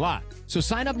 Actually, a lot. So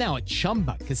sign up now at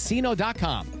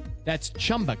ChumbaCasino.com. That's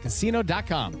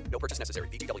ChumbaCasino.com. No purchase necessary.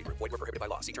 VGW Group. Void where prohibited by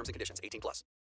law. See terms and conditions. 18+.